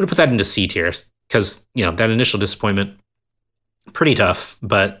C tier because, that initial disappointment, pretty tough,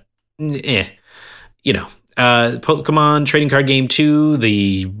 but Pokemon trading card game 2,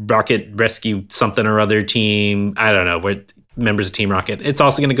 the Rocket Rescue something or other team, I don't know, what members of Team Rocket. It's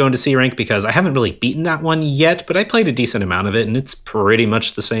also going to go into C rank because I haven't really beaten that one yet, but I played a decent amount of it, and it's pretty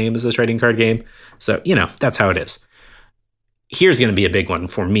much the same as the trading card game. So, that's how it is. Here's going to be a big one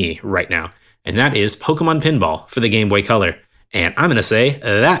for me right now, and that is Pokemon Pinball for the Game Boy Color. And I'm going to say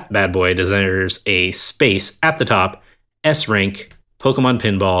that bad boy deserves a space at the top. S rank, Pokemon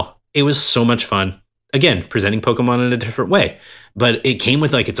Pinball. It was so much fun. Again, presenting Pokemon in a different way. But it came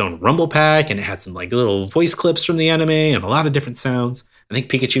with like its own rumble pack, and it had some like little voice clips from the anime and a lot of different sounds. I think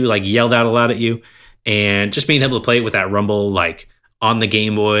Pikachu like yelled out a lot at you, and just being able to play it with that rumble like on the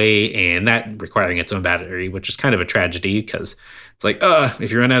Game Boy, and that requiring its own battery, which is kind of a tragedy because it's like,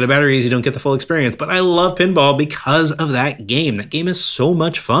 if you run out of batteries, you don't get the full experience. But I love pinball because of that game. That game is so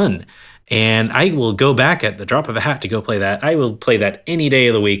much fun. And I will go back at the drop of a hat to go play that. I will play that any day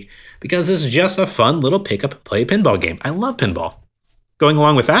of the week because it's just a fun little pick up and play pinball game. I love pinball. Going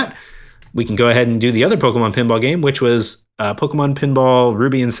along with that, we can go ahead and do the other Pokemon pinball game, which was Pokemon Pinball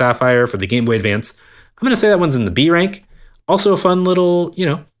Ruby and Sapphire for the Game Boy Advance. I'm going to say that one's in the B rank. Also a fun little,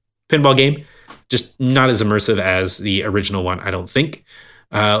 pinball game. Just not as immersive as the original one, I don't think.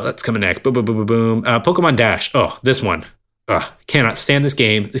 Let's come next. Boom, boom, boom, boom, boom. Pokemon Dash. Oh, this one. Cannot stand this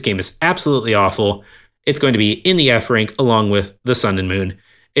game. This game is absolutely awful. It's going to be in the F rank along with the Sun and Moon.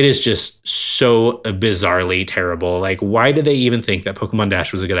 It is just so bizarrely terrible. Like, why did they even think that Pokemon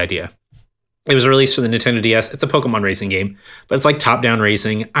Dash was a good idea? It was released for the Nintendo DS. It's a Pokemon racing game, but it's like top-down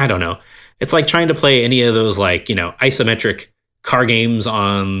racing. I don't know. It's like trying to play any of those, like, isometric car games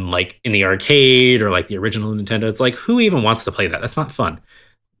on, like, in the arcade or, like, the original Nintendo. It's like, who even wants to play that? That's not fun.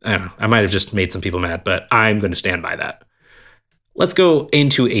 I don't know. I might have just made some people mad, but I'm going to stand by that. Let's go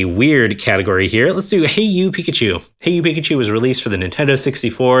into a weird category here. Let's do Hey You Pikachu. Hey You Pikachu was released for the Nintendo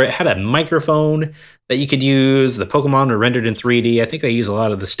 64. It had a microphone that you could use. The Pokemon were rendered in 3D. I think they use a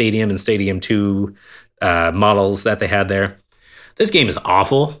lot of the Stadium and Stadium 2 models that they had there. This game is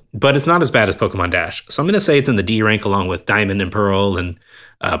awful, but it's not as bad as Pokemon Dash. So I'm going to say it's in the D rank along with Diamond and Pearl and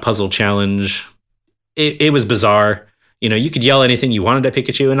Puzzle Challenge. It was bizarre. You could yell anything you wanted at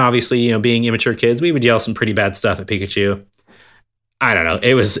Pikachu. And obviously, being immature kids, we would yell some pretty bad stuff at Pikachu. I don't know.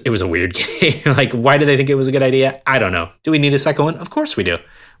 It was a weird game. Like, why did they think it was a good idea? I don't know. Do we need a second one? Of course we do.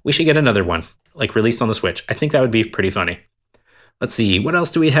 We should get another one, like released on the Switch. I think that would be pretty funny. Let's see. What else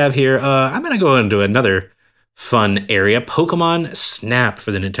do we have here? I'm going to go into another fun area. Pokemon Snap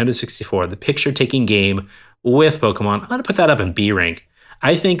for the Nintendo 64, the picture-taking game with Pokemon. I'm going to put that up in B rank.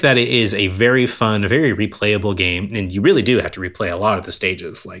 I think that it is a very fun, very replayable game, and you really do have to replay a lot of the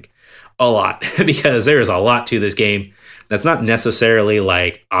stages, like a lot, because there is a lot to this game that's not necessarily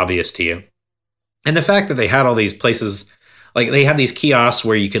like obvious to you. And the fact that they had all these places, like they had these kiosks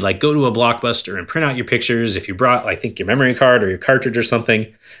where you could like go to a Blockbuster and print out your pictures if you brought, I think, your memory card or your cartridge or something.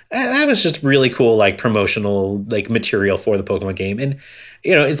 That was just really cool, like promotional like material for the Pokemon game. And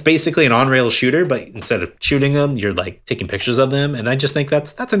it's basically an on-rail shooter, but instead of shooting them, you're like taking pictures of them. And I just think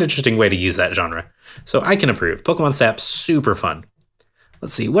that's an interesting way to use that genre. So I can approve. Pokemon Snap, super fun.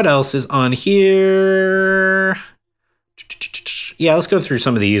 Let's see, what else is on here? Yeah, let's go through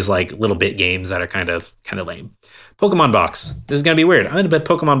some of these like little bit games that are kind of lame. Pokemon Box. This is going to be weird. I'm going to put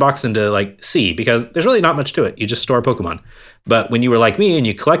Pokemon Box into like C because there's really not much to it. You just store Pokemon. But when you were like me and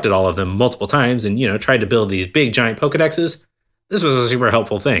you collected all of them multiple times and, tried to build these big giant Pokedexes, this was a super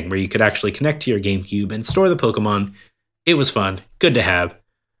helpful thing where you could actually connect to your GameCube and store the Pokemon. It was fun. Good to have.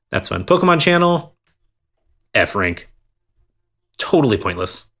 That's fun. Pokemon Channel, F rank. Totally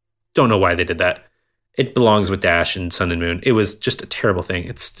pointless. Don't know why they did that. It belongs with Dash and Sun and Moon. It was just a terrible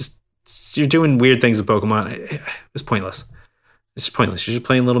thing. You're doing weird things with Pokemon. It was pointless. It's just pointless. You're just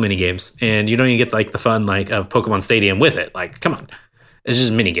playing little mini games, and you don't even get like the fun like of Pokemon Stadium with it. Like, come on, it's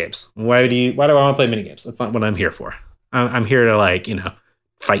just mini games. Why do I want to play mini games? That's not what I'm here for. I'm here to like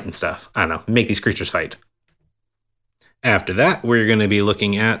fight and stuff. I don't know, make these creatures fight. After that, we're going to be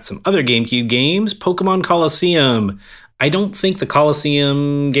looking at some other GameCube games. Pokemon Colosseum. I don't think the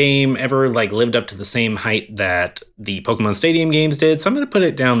Colosseum game ever like lived up to the same height that the Pokemon Stadium games did. So I'm going to put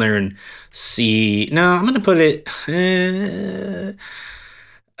it down there and see. No, I'm going to put it.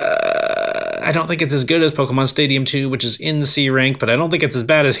 I don't think it's as good as Pokemon Stadium 2, which is in C rank, but I don't think it's as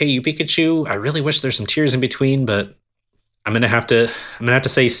bad as Hey You Pikachu. I really wish there's some tiers in between, but I'm going to have to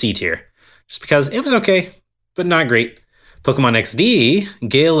say C tier just because it was okay, but not great. Pokemon XD,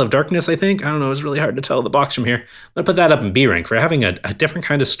 Gale of Darkness, I think. I don't know, it's really hard to tell the box from here. I'm going to put that up in B rank for having a different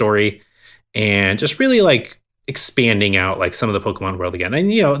kind of story and just really like expanding out like some of the Pokemon world again. And,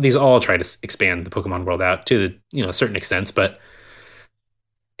 these all try to expand the Pokemon world out to, certain extents, but,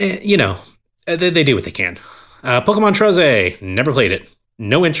 they do what they can. Pokemon Troze, never played it.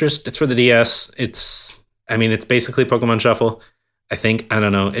 No interest. It's for the DS. It's basically Pokemon Shuffle. I think, I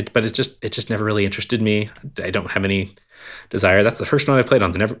don't know, but it just never really interested me. I don't have any desire. That's the first one I played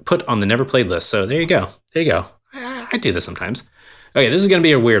on the never played list. So there you go. I do this sometimes. Okay, this is going to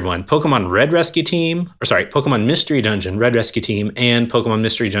be a weird one. Pokemon Red Rescue Team, Pokemon Mystery Dungeon Red Rescue Team and Pokemon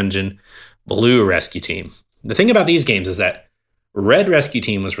Mystery Dungeon Blue Rescue Team. The thing about these games is that Red Rescue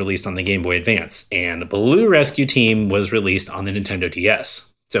Team was released on the Game Boy Advance and Blue Rescue Team was released on the Nintendo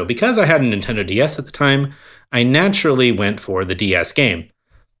DS. So because I had a Nintendo DS at the time, I naturally went for the DS game.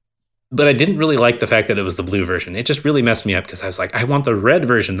 But I didn't really like the fact that it was the blue version. It just really messed me up because I was like, I want the red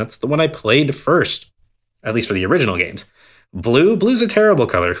version. That's the one I played first, at least for the original games. Blue's a terrible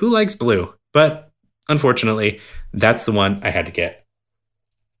color. Who likes blue? But unfortunately, that's the one I had to get.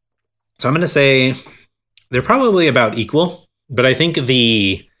 So I'm going to say they're probably about equal, but I think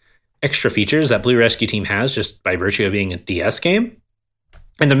the extra features that Blue Rescue Team has just by virtue of being a DS game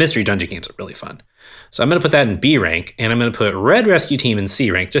and the Mystery Dungeon games are really fun. So I'm going to put that in B rank, and I'm going to put Red Rescue Team in C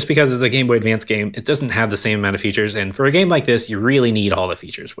rank, just because it's a Game Boy Advance game. It doesn't have the same amount of features, and for a game like this, you really need all the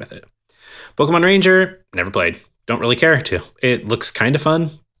features with it. Pokemon Ranger, never played. Don't really care to. It looks kind of fun,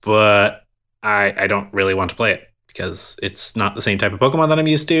 but I don't really want to play it, because it's not the same type of Pokemon that I'm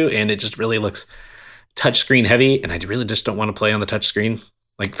used to, and it just really looks touchscreen heavy, and I really just don't want to play on the touchscreen.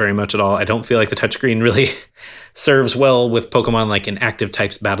 Like very much at all. I don't feel like the touchscreen really serves well with Pokemon like in active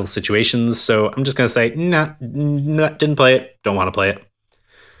types battle situations. So I'm just going to say, nah, didn't play it. Don't want to play it.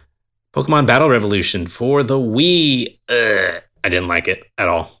 Pokemon Battle Revolution for the Wii. I didn't like it at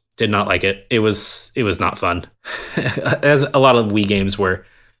all. Did not like it. It was not fun. As a lot of Wii games were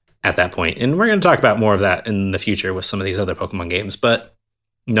at that point. And we're going to talk about more of that in the future with some of these other Pokemon games. But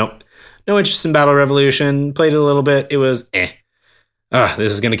nope. No interest in Battle Revolution. Played it a little bit. It was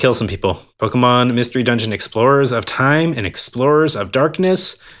this is going to kill some people. Pokemon Mystery Dungeon Explorers of Time and Explorers of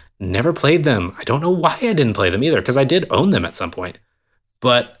Darkness. Never played them. I don't know why I didn't play them either, because I did own them at some point.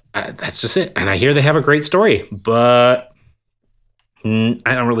 But that's just it. And I hear they have a great story, but I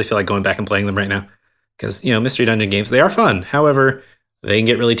don't really feel like going back and playing them right now. Because, Mystery Dungeon games, they are fun. However, they can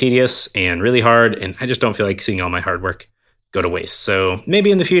get really tedious and really hard, and I just don't feel like seeing all my hard work go to waste. So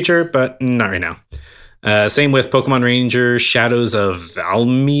maybe in the future, but not right now. Same with Pokemon Ranger Shadows of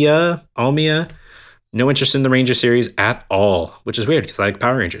Almia. No interest in the Ranger series at all, which is weird because I like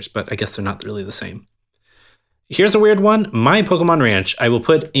Power Rangers, but I guess they're not really the same. Here's a weird one. My Pokemon Ranch, I will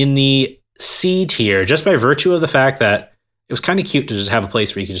put in the C tier just by virtue of the fact that it was kind of cute to just have a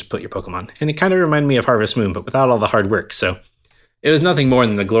place where you could just put your Pokemon. And it kind of reminded me of Harvest Moon, but without all the hard work. So it was nothing more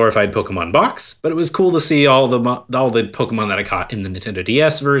than the glorified Pokemon box, but it was cool to see all the Pokemon that I caught in the Nintendo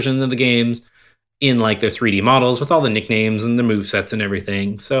DS version of the games, in like their 3D models with all the nicknames and the movesets and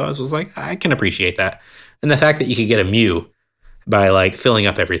everything. So I was just like, I can appreciate that. And the fact that you could get a Mew by like filling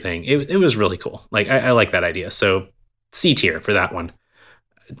up everything, it was really cool. Like I like that idea. So C tier for that one.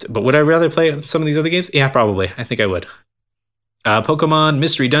 But would I rather play some of these other games? Yeah, probably. I think I would. Pokemon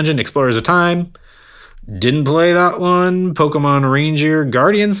Mystery Dungeon Explorers of Time. Didn't play that one. Pokemon Ranger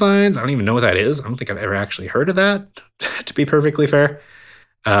Guardian Signs. I don't even know what that is. I don't think I've ever actually heard of that, to be perfectly fair.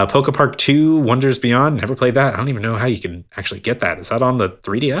 Poke Park 2 Wonders Beyond. Never played that. I don't even know how you can actually get that. Is that on the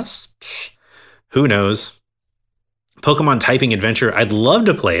 3DS? Who knows? Pokemon Typing Adventure. I'd love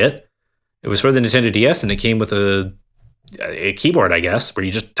to play it. It was for the Nintendo DS, and it came with a keyboard, I guess, where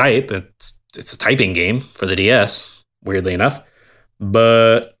you just type. It's a typing game for the DS, weirdly enough.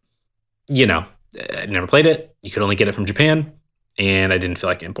 But I never played it. You could only get it from Japan, and I didn't feel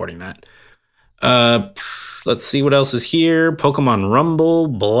like importing that. Let's see what else is here. Pokemon Rumble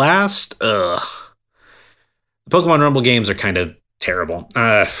Blast. Ugh. Pokemon Rumble games are kind of terrible.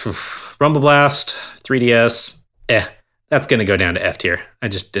 Rumble Blast, 3DS. That's going to go down to F tier. I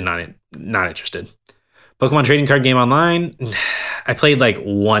just not interested. Pokemon Trading Card Game Online. I played like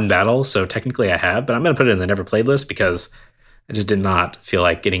one battle, so technically I have, but I'm going to put it in the never played list because I just did not feel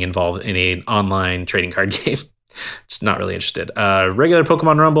like getting involved in an online trading card game. Just not really interested. Regular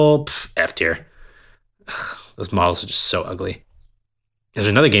Pokemon Rumble, F tier. Those models are just so ugly. There's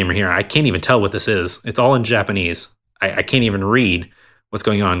another gamer here. I can't even tell what this is. It's all in Japanese. I can't even read what's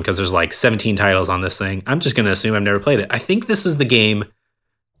going on because there's like 17 titles on this thing. I'm just going to assume I've never played it. I think this is the game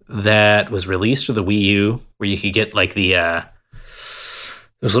that was released for the Wii U where you could get like those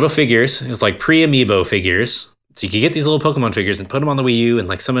little figures. It was like pre-amiibo figures. So you could get these little Pokemon figures and put them on the Wii U and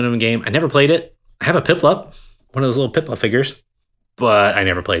like summon them in game. I never played it. I have a Piplup, one of those little Piplup figures, but I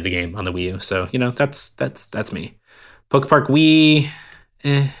never played the game on the Wii U. So, that's me. Pokepark Wii,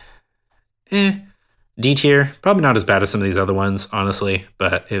 D tier. Probably not as bad as some of these other ones, honestly,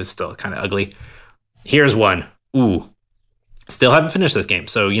 but it was still kind of ugly. Here's one. Ooh. Still haven't finished this game.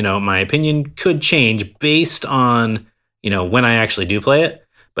 So, my opinion could change based on, when I actually do play it.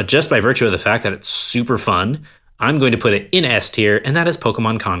 But just by virtue of the fact that it's super fun, I'm going to put it in S tier, and that is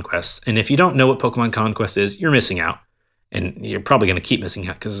Pokemon Conquest. And if you don't know what Pokemon Conquest is, you're missing out. And you're probably going to keep missing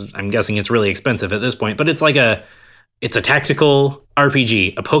out because I'm guessing it's really expensive at this point. But it's it's a tactical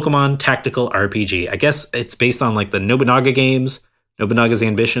RPG, a Pokemon tactical RPG. I guess it's based on like the Nobunaga games, Nobunaga's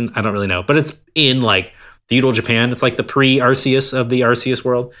Ambition. I don't really know. But it's in like feudal Japan. It's like the pre-Arceus of the Arceus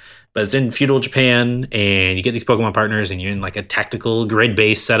world. But it's in feudal Japan, and you get these Pokemon partners, and you're in like a tactical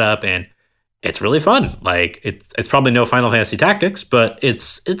grid-based setup, and it's really fun. Like it's probably no Final Fantasy Tactics, but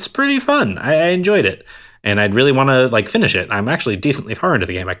it's pretty fun. I enjoyed it, and I'd really want to like finish it. I'm actually decently far into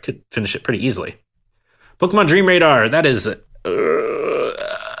the game. I could finish it pretty easily. Pokemon Dream Radar. That is,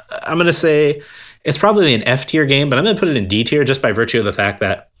 I'm gonna say it's probably an F tier game, but I'm gonna put it in D tier just by virtue of the fact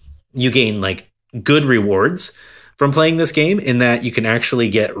that you gain like good rewards from playing this game in that you can actually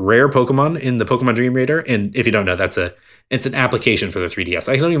get rare Pokemon in the Pokemon Dream Radar. And if you don't know, it's an application for the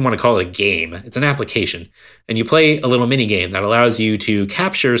 3DS. I don't even want to call it a game. It's an application. And you play a little mini game that allows you to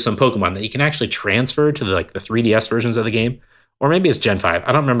capture some Pokemon that you can actually transfer to the 3DS versions of the game. Or maybe it's Gen 5.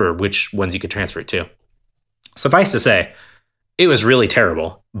 I don't remember which ones you could transfer it to. Suffice to say, it was really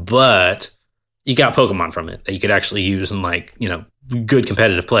terrible, but you got Pokemon from it that you could actually use in good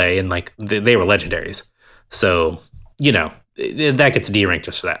competitive play, and they were legendaries. So, that gets D rank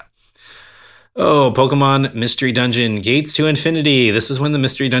just for that. Oh, Pokemon Mystery Dungeon Gates to Infinity. This is when the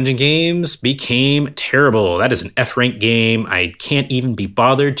Mystery Dungeon games became terrible. That is an F rank game. I can't even be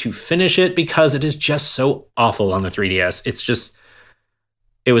bothered to finish it because it is just so awful on the 3DS.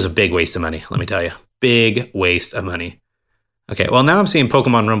 It was a big waste of money, let me tell you. Big waste of money. Okay, well, now I'm seeing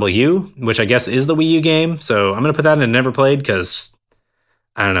Pokemon Rumble U, which I guess is the Wii U game. So I'm going to put that in Never Played because,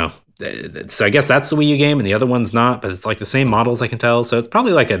 I don't know. So I guess that's the Wii U game and the other one's not, but it's like the same models, I can tell. So it's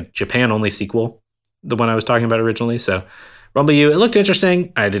probably like a Japan-only sequel, the one I was talking about originally. So Rumble U, it looked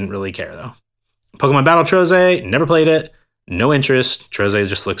interesting. I didn't really care, though. Pokemon Battle Troze, never played it. No interest. Troze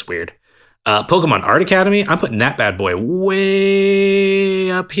just looks weird. Pokemon Art Academy, I'm putting that bad boy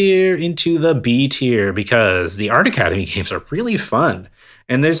way up here into the B tier because the Art Academy games are really fun.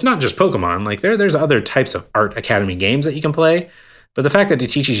 And there's not just Pokemon. There's other types of Art Academy games that you can play. But the fact that it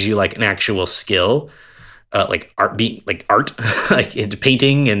teaches you an actual skill, like art, like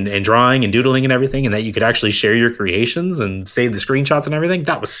painting and drawing and doodling and everything, and that you could actually share your creations and save the screenshots and everything,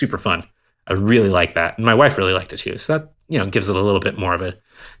 that was super fun. I really like that, and my wife really liked it too. So that gives it a little bit more of a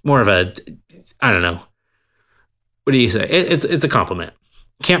I don't know. What do you say? It's a compliment.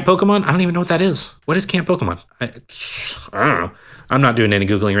 Camp Pokemon? I don't even know what that is. What is Camp Pokemon? I don't know. I'm not doing any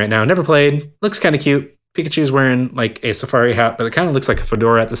Googling right now. Never played. Looks kind of cute. Pikachu's wearing a safari hat, but it kind of looks like a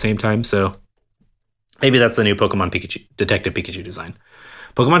fedora at the same time. So maybe that's the new Pokemon Pikachu, Detective Pikachu design.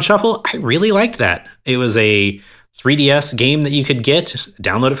 Pokemon Shuffle, I really liked that. It was a 3DS game that you could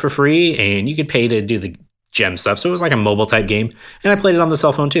download it for free, and you could pay to do the gem stuff. So it was like a mobile type game, and I played it on the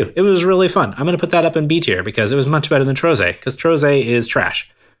cell phone too. It was really fun. I'm going to put that up in B tier because it was much better than Troze, because Troze is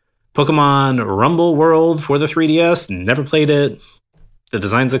trash. Pokemon Rumble World for the 3DS, never played it. The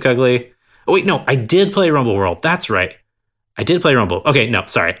designs look ugly. Oh, wait, no, I did play Rumble World. That's right. I did play Rumble. Okay, no,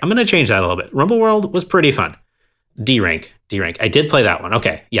 sorry. I'm going to change that a little bit. Rumble World was pretty fun. D rank. I did play that one.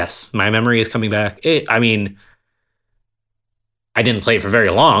 Okay, yes, my memory is coming back. I didn't play it for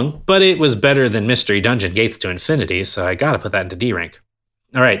very long, but it was better than Mystery Dungeon Gates to Infinity, so I got to put that into D rank.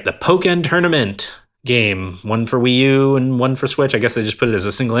 All right, the Pokken Tournament game, one for Wii U and one for Switch. I guess they just put it as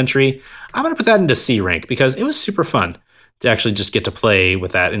a single entry. I'm going to put that into C rank because it was super fun to actually just get to play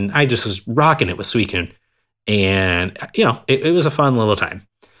with that. And I just was rocking it with Suicune. And, it was a fun little time.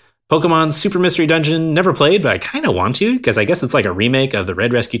 Pokemon Super Mystery Dungeon, never played, but I kind of want to because I guess it's like a remake of the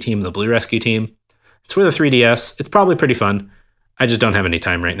Red Rescue Team and the Blue Rescue Team. It's for the 3DS. It's probably pretty fun. I just don't have any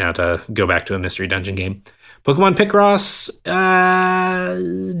time right now to go back to a Mystery Dungeon game. Pokemon Picross.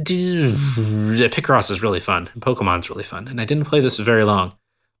 Picross is really fun. Pokemon's really fun. And I didn't play this very long.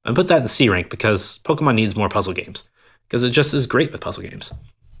 I put that in C rank because Pokemon needs more puzzle games. Because it just is great with puzzle games.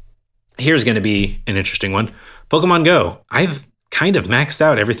 Here's going to be an interesting one. Pokemon Go. I've kind of maxed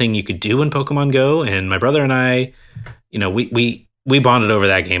out everything you could do in Pokemon Go. And my brother and I, we bonded over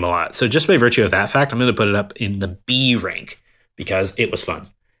that game a lot. So just by virtue of that fact, I'm going to put it up in the B rank because it was fun.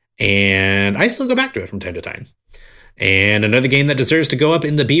 And I still go back to it from time to time. And another game that deserves to go up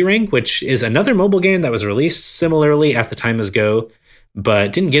in the B rank, which is another mobile game that was released similarly at the time as Go,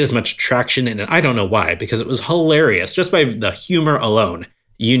 but didn't get as much traction. And I don't know why, because it was hilarious. Just by the humor alone,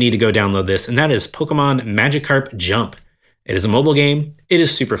 you need to go download this. And that is Pokemon Magikarp Jump. It is a mobile game. It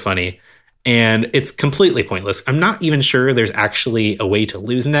is super funny. And it's completely pointless. I'm not even sure there's actually a way to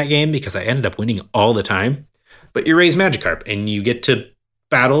lose in that game because I ended up winning all the time. But you raise Magikarp and you get to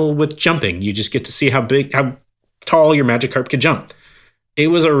battle with jumping. You just get to see how tall your Magikarp could jump. It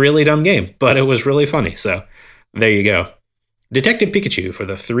was a really dumb game, but it was really funny. So there you go. Detective Pikachu for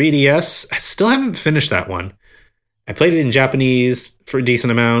the 3DS. I still haven't finished that one. I played it in Japanese for a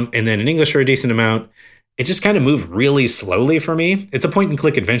decent amount and then in English for a decent amount. It just kind of moved really slowly for me. It's a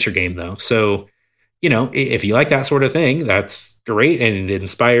point-and-click adventure game, though. So, if you like that sort of thing, that's great. And it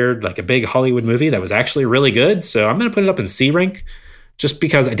inspired like a big Hollywood movie that was actually really good. So I'm going to put it up in C rank just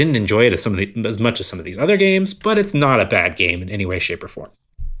because I didn't enjoy it as much as some of these other games. But it's not a bad game in any way, shape, or form.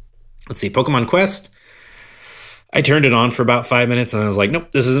 Let's see, Pokemon Quest. I turned it on for about 5 minutes and I was like,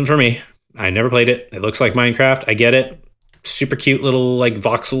 nope, this isn't for me. I never played it. It looks like Minecraft. I get it. Super cute little like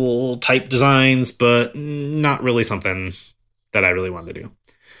voxel type designs, but not really something that I really wanted to do.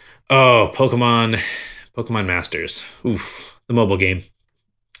 Oh, Pokemon Masters. Oof, the mobile game.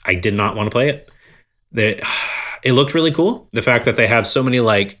 I did not want to play it. It looked really cool. The fact that they have so many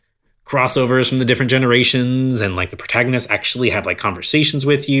like crossovers from the different generations and like the protagonists actually have like conversations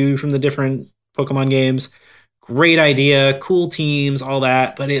with you from the different Pokemon games. Great idea, cool teams, all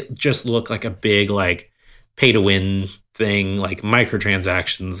that, but it just looked like a big like pay to win thing, like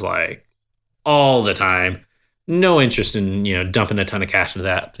microtransactions, like all the time. No interest in, dumping a ton of cash into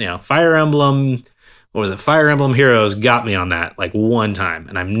that. Fire Emblem, what was it? Fire Emblem Heroes got me on that like one time,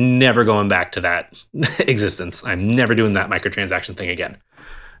 and I'm never going back to that existence. I'm never doing that microtransaction thing again.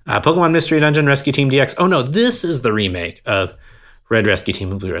 Pokemon Mystery Dungeon Rescue Team DX. Oh no, this is the remake of Red Rescue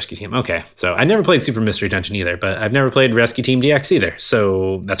Team and Blue Rescue Team. Okay, so I never played Super Mystery Dungeon either, but I've never played Rescue Team DX either.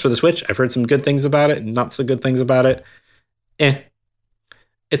 So that's for the Switch. I've heard some good things about it and not so good things about it.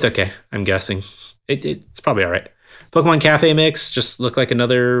 It's okay, I'm guessing. It's probably all right. Pokemon Cafe Mix just looked like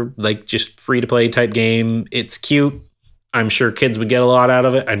another like just free-to-play type game. It's cute. I'm sure kids would get a lot out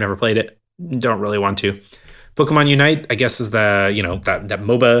of it. I've never played it. Don't really want to. Pokemon Unite, I guess, is the, that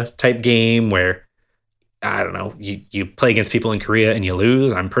MOBA type game where, I don't know, you play against people in Korea and you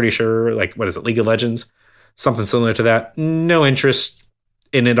lose. I'm pretty sure, like, what is it, League of Legends? Something similar to that. No interest.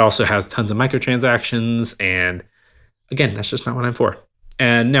 And it also has tons of microtransactions. And again, that's just not what I'm for.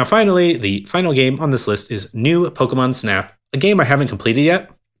 And now finally, the final game on this list is New Pokemon Snap, a game I haven't completed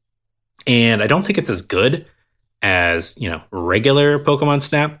yet. And I don't think it's as good as, regular Pokemon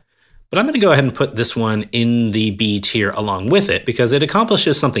Snap. But I'm going to go ahead and put this one in the B tier along with it because it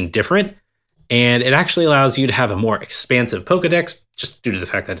accomplishes something different. And it actually allows you to have a more expansive Pokedex just due to the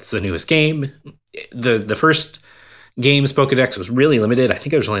fact that it's the newest game. The first game's Pokedex was really limited. I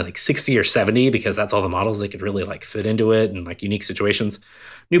think it was only like 60 or 70 because that's all the models they could really like fit into it and like unique situations.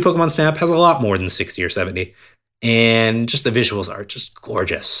 New Pokemon Snap has a lot more than 60 or 70. And just the visuals are just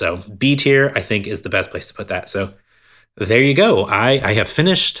gorgeous. So B tier, I think, is the best place to put that. So there you go. I have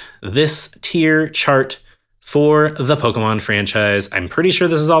finished this tier chart for the Pokemon franchise. I'm pretty sure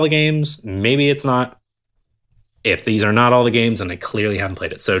this is all the games. Maybe it's not. If these are not all the games, then I clearly haven't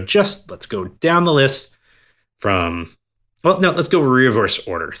played it. So just let's go down the list let's go reverse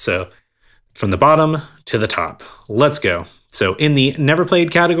order. So from the bottom to the top. Let's go. So in the never played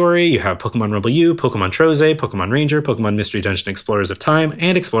category, you have Pokemon Rumble U, Pokemon Troze, Pokemon Ranger, Pokemon Mystery Dungeon Explorers of Time,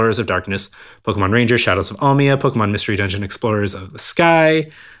 and Explorers of Darkness, Pokemon Ranger Shadows of Almia, Pokemon Mystery Dungeon Explorers of the Sky,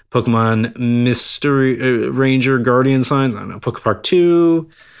 Pokemon Mystery Ranger Guardian Signs, I don't know, Pokepark 2,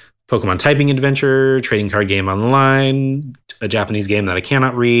 Pokemon Typing Adventure, trading card game online, a Japanese game that I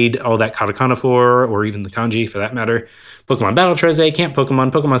cannot read, all that katakana for, or even the kanji for that matter. Pokemon Battle Treze, Camp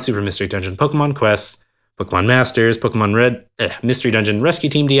Pokemon, Pokemon Super Mystery Dungeon, Pokemon Quest, Pokemon Masters, Pokemon Red, Mystery Dungeon, Rescue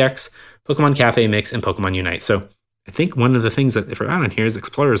Team DX, Pokemon Cafe Mix, and Pokemon Unite. So I think one of the things that I forgot on here is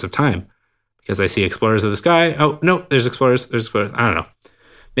Explorers of Time, because I see Explorers of the Sky. Oh, no, there's Explorers. I don't know.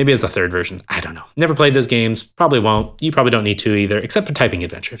 Maybe it's the third version. I don't know. Never played those games. Probably won't. You probably don't need to either, except for Typing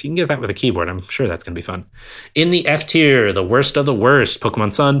Adventure. If you can get that with a keyboard, I'm sure that's going to be fun. In the F tier, the worst of the worst,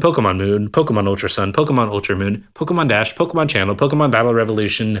 Pokemon Sun, Pokemon Moon, Pokemon Ultra Sun, Pokemon Ultra Moon, Pokemon Dash, Pokemon Channel, Pokemon Battle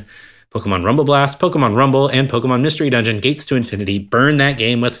Revolution, Pokemon Rumble Blast, Pokemon Rumble, and Pokemon Mystery Dungeon Gates to Infinity. Burn that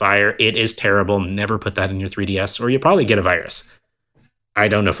game with fire. It is terrible. Never put that in your 3DS, or you'll probably get a virus. I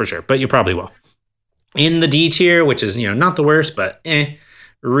don't know for sure, but you probably will. In the D tier, which is, not the worst, but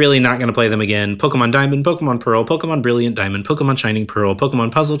really not going to play them again. Pokemon Diamond, Pokemon Pearl, Pokemon Brilliant Diamond, Pokemon Shining Pearl,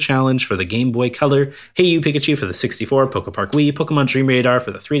 Pokemon Puzzle Challenge for the Game Boy Color, Hey You Pikachu for the 64, Pokepark Wii, Pokemon Dream Radar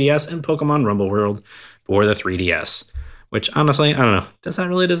for the 3DS, and Pokemon Rumble World for the 3DS. Which, honestly, I don't know. Does that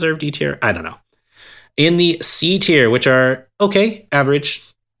really deserve D tier? I don't know. In the C tier, which are okay, average,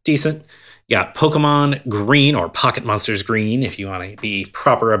 decent, got Pokemon Green, or Pocket Monsters Green, if you want to be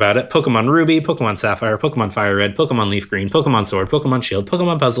proper about it. Pokemon Ruby, Pokemon Sapphire, Pokemon Fire Red, Pokemon Leaf Green, Pokemon Sword, Pokemon Shield,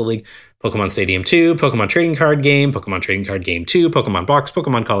 Pokemon Puzzle League, Pokemon Stadium 2, Pokemon Trading Card Game, Pokemon Trading Card Game 2, Pokemon Box,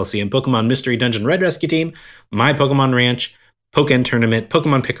 Pokemon Coliseum, Pokemon Mystery Dungeon Red Rescue Team, My Pokemon Ranch, Pokken Tournament,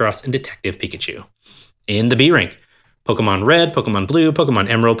 Pokemon Picross, and Detective Pikachu. In the B rank, Pokemon Red, Pokemon Blue, Pokemon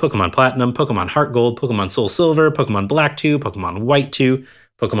Emerald, Pokemon Platinum, Pokemon Heart Gold, Pokemon Soul Silver, Pokemon Black 2, Pokemon White 2,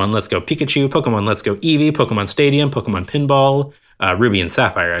 Pokemon Let's Go Pikachu, Pokemon Let's Go Eevee, Pokemon Stadium, Pokemon Pinball, Ruby and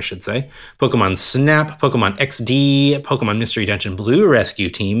Sapphire, I should say, Pokemon Snap, Pokemon XD, Pokemon Mystery Dungeon Blue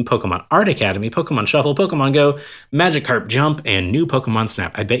Rescue Team, Pokemon Art Academy, Pokemon Shuffle, Pokemon Go, Magikarp Jump, and new Pokemon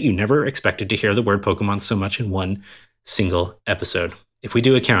Snap. I bet you never expected to hear the word Pokemon so much in one single episode. If we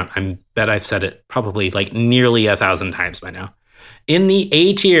do a count, I bet I've said it probably like nearly 1,000 times by now. In the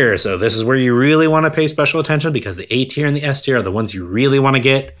A tier, so this is where you really want to pay special attention because the A tier and the S tier are the ones you really want to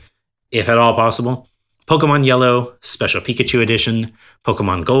get, if at all possible. Pokemon Yellow, Special Pikachu Edition,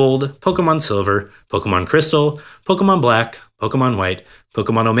 Pokemon Gold, Pokemon Silver, Pokemon Crystal, Pokemon Black, Pokemon White,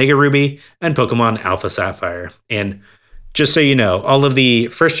 Pokemon Omega Ruby, and Pokemon Alpha Sapphire. And just so you know, all of the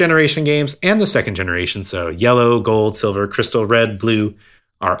first generation games and the second generation, so Yellow, Gold, Silver, Crystal, Red, Blue,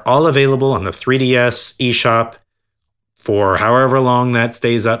 are all available on the 3DS eShop for however long that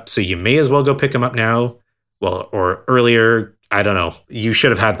stays up. So you may as well go pick them up now. Well, or earlier. I don't know. You should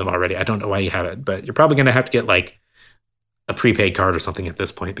have had them already. I don't know why you haven't, but you're probably going to have to get like a prepaid card or something at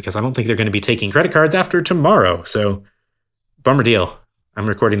this point because I don't think they're going to be taking credit cards after tomorrow. So bummer deal. I'm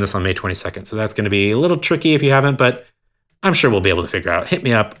recording this on May 22nd. So that's going to be a little tricky if you haven't, but I'm sure we'll be able to figure out. Hit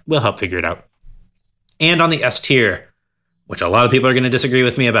me up. We'll help figure it out. And on the S tier, which a lot of people are going to disagree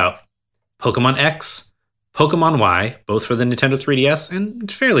with me about, Pokemon X, Pokemon Y, both for the Nintendo 3DS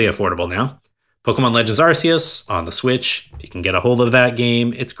and fairly affordable now. Pokemon Legends Arceus on the Switch. If you can get a hold of that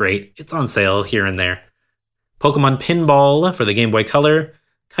game, it's great. It's on sale here and there. Pokemon Pinball for the Game Boy Color.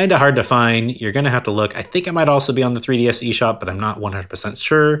 Kind of hard to find. You're going to have to look. I think it might also be on the 3DS eShop, but I'm not 100%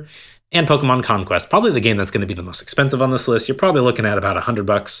 sure. And Pokemon Conquest, probably the game that's going to be the most expensive on this list. You're probably looking at about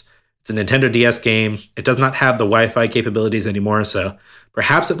 $100. It's a Nintendo DS game. It does not have the Wi-Fi capabilities anymore, so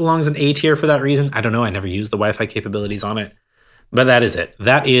perhaps it belongs in A tier for that reason. I don't know. I never used the Wi-Fi capabilities on it. But that is it.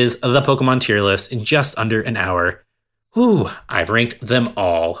 That is the Pokemon tier list in just under an hour. Whew, I've ranked them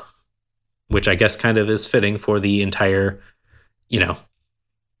all, which I guess kind of is fitting for the entire,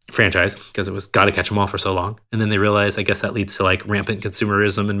 franchise, because it was gotta catch them all for so long. And then they realize, I guess that leads to like rampant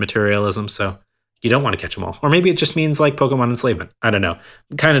consumerism and materialism, so you don't want to catch them all. Or maybe it just means like Pokemon enslavement. I don't know.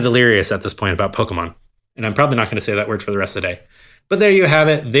 I'm kind of delirious at this point about Pokemon, and I'm probably not going to say that word for the rest of the day. But there you have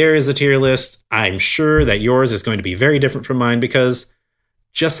it. There is the tier list. I'm sure that yours is going to be very different from mine because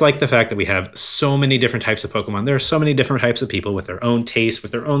just like the fact that we have so many different types of Pokemon, there are so many different types of people with their own tastes,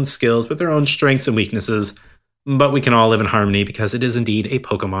 with their own skills, with their own strengths and weaknesses. But we can all live in harmony because it is indeed a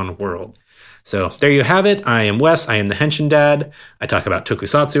Pokemon world. So there you have it. I am Wes. I am the Henshin Dad. I talk about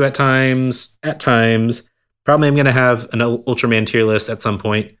tokusatsu at times. Probably I'm going to have an Ultraman tier list at some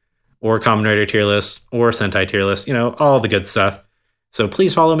point, or Kamen Rider tier list, or Sentai tier list, all the good stuff. So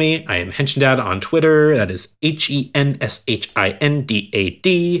please follow me. I am Henshin Dad on Twitter. That is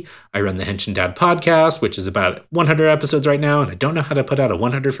HENSHINDAD. I run the Henshin Dad podcast, which is about 100 episodes right now. And I don't know how to put out a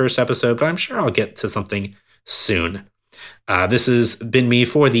 101st episode, but I'm sure I'll get to something soon. This has been me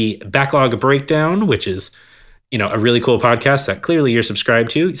for the Backlog Breakdown, which is, a really cool podcast that clearly you're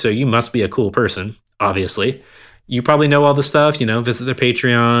subscribed to. So you must be a cool person, obviously. You probably know all the stuff, visit their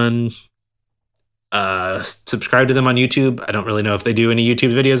Patreon, subscribe to them on YouTube. I don't really know if they do any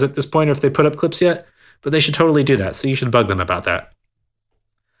YouTube videos at this point or if they put up clips yet, but they should totally do that. So you should bug them about that.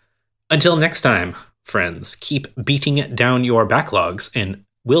 Until next time, friends, keep beating down your backlogs and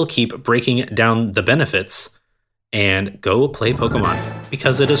we'll keep breaking down the benefits and go play Pokemon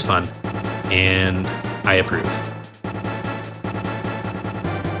because it is fun and I approve.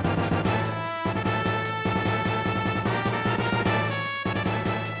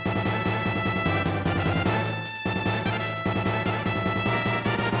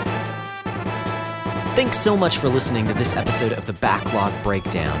 Thanks so much for listening to this episode of The Backlog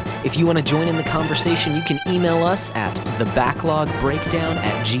Breakdown. If you want to join in the conversation, you can email us at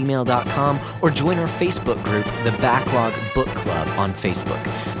thebacklog.breakdown@gmail.com or join our Facebook group, The Backlog Book Club, on Facebook.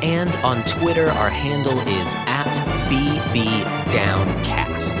 And on Twitter, our handle is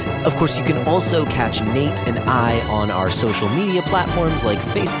 @BBDownCast. Of course, you can also catch Nate and I on our social media platforms like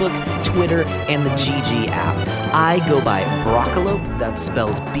Facebook, Twitter, and the GG app. I go by Broccolope, that's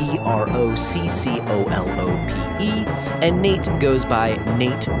spelled BROCCOLOPE, and Nate goes by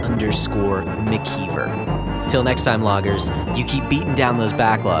Nate_McKeever. Till next time, loggers, you keep beating down those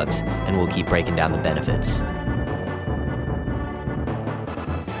backlogs, and we'll keep breaking down the benefits.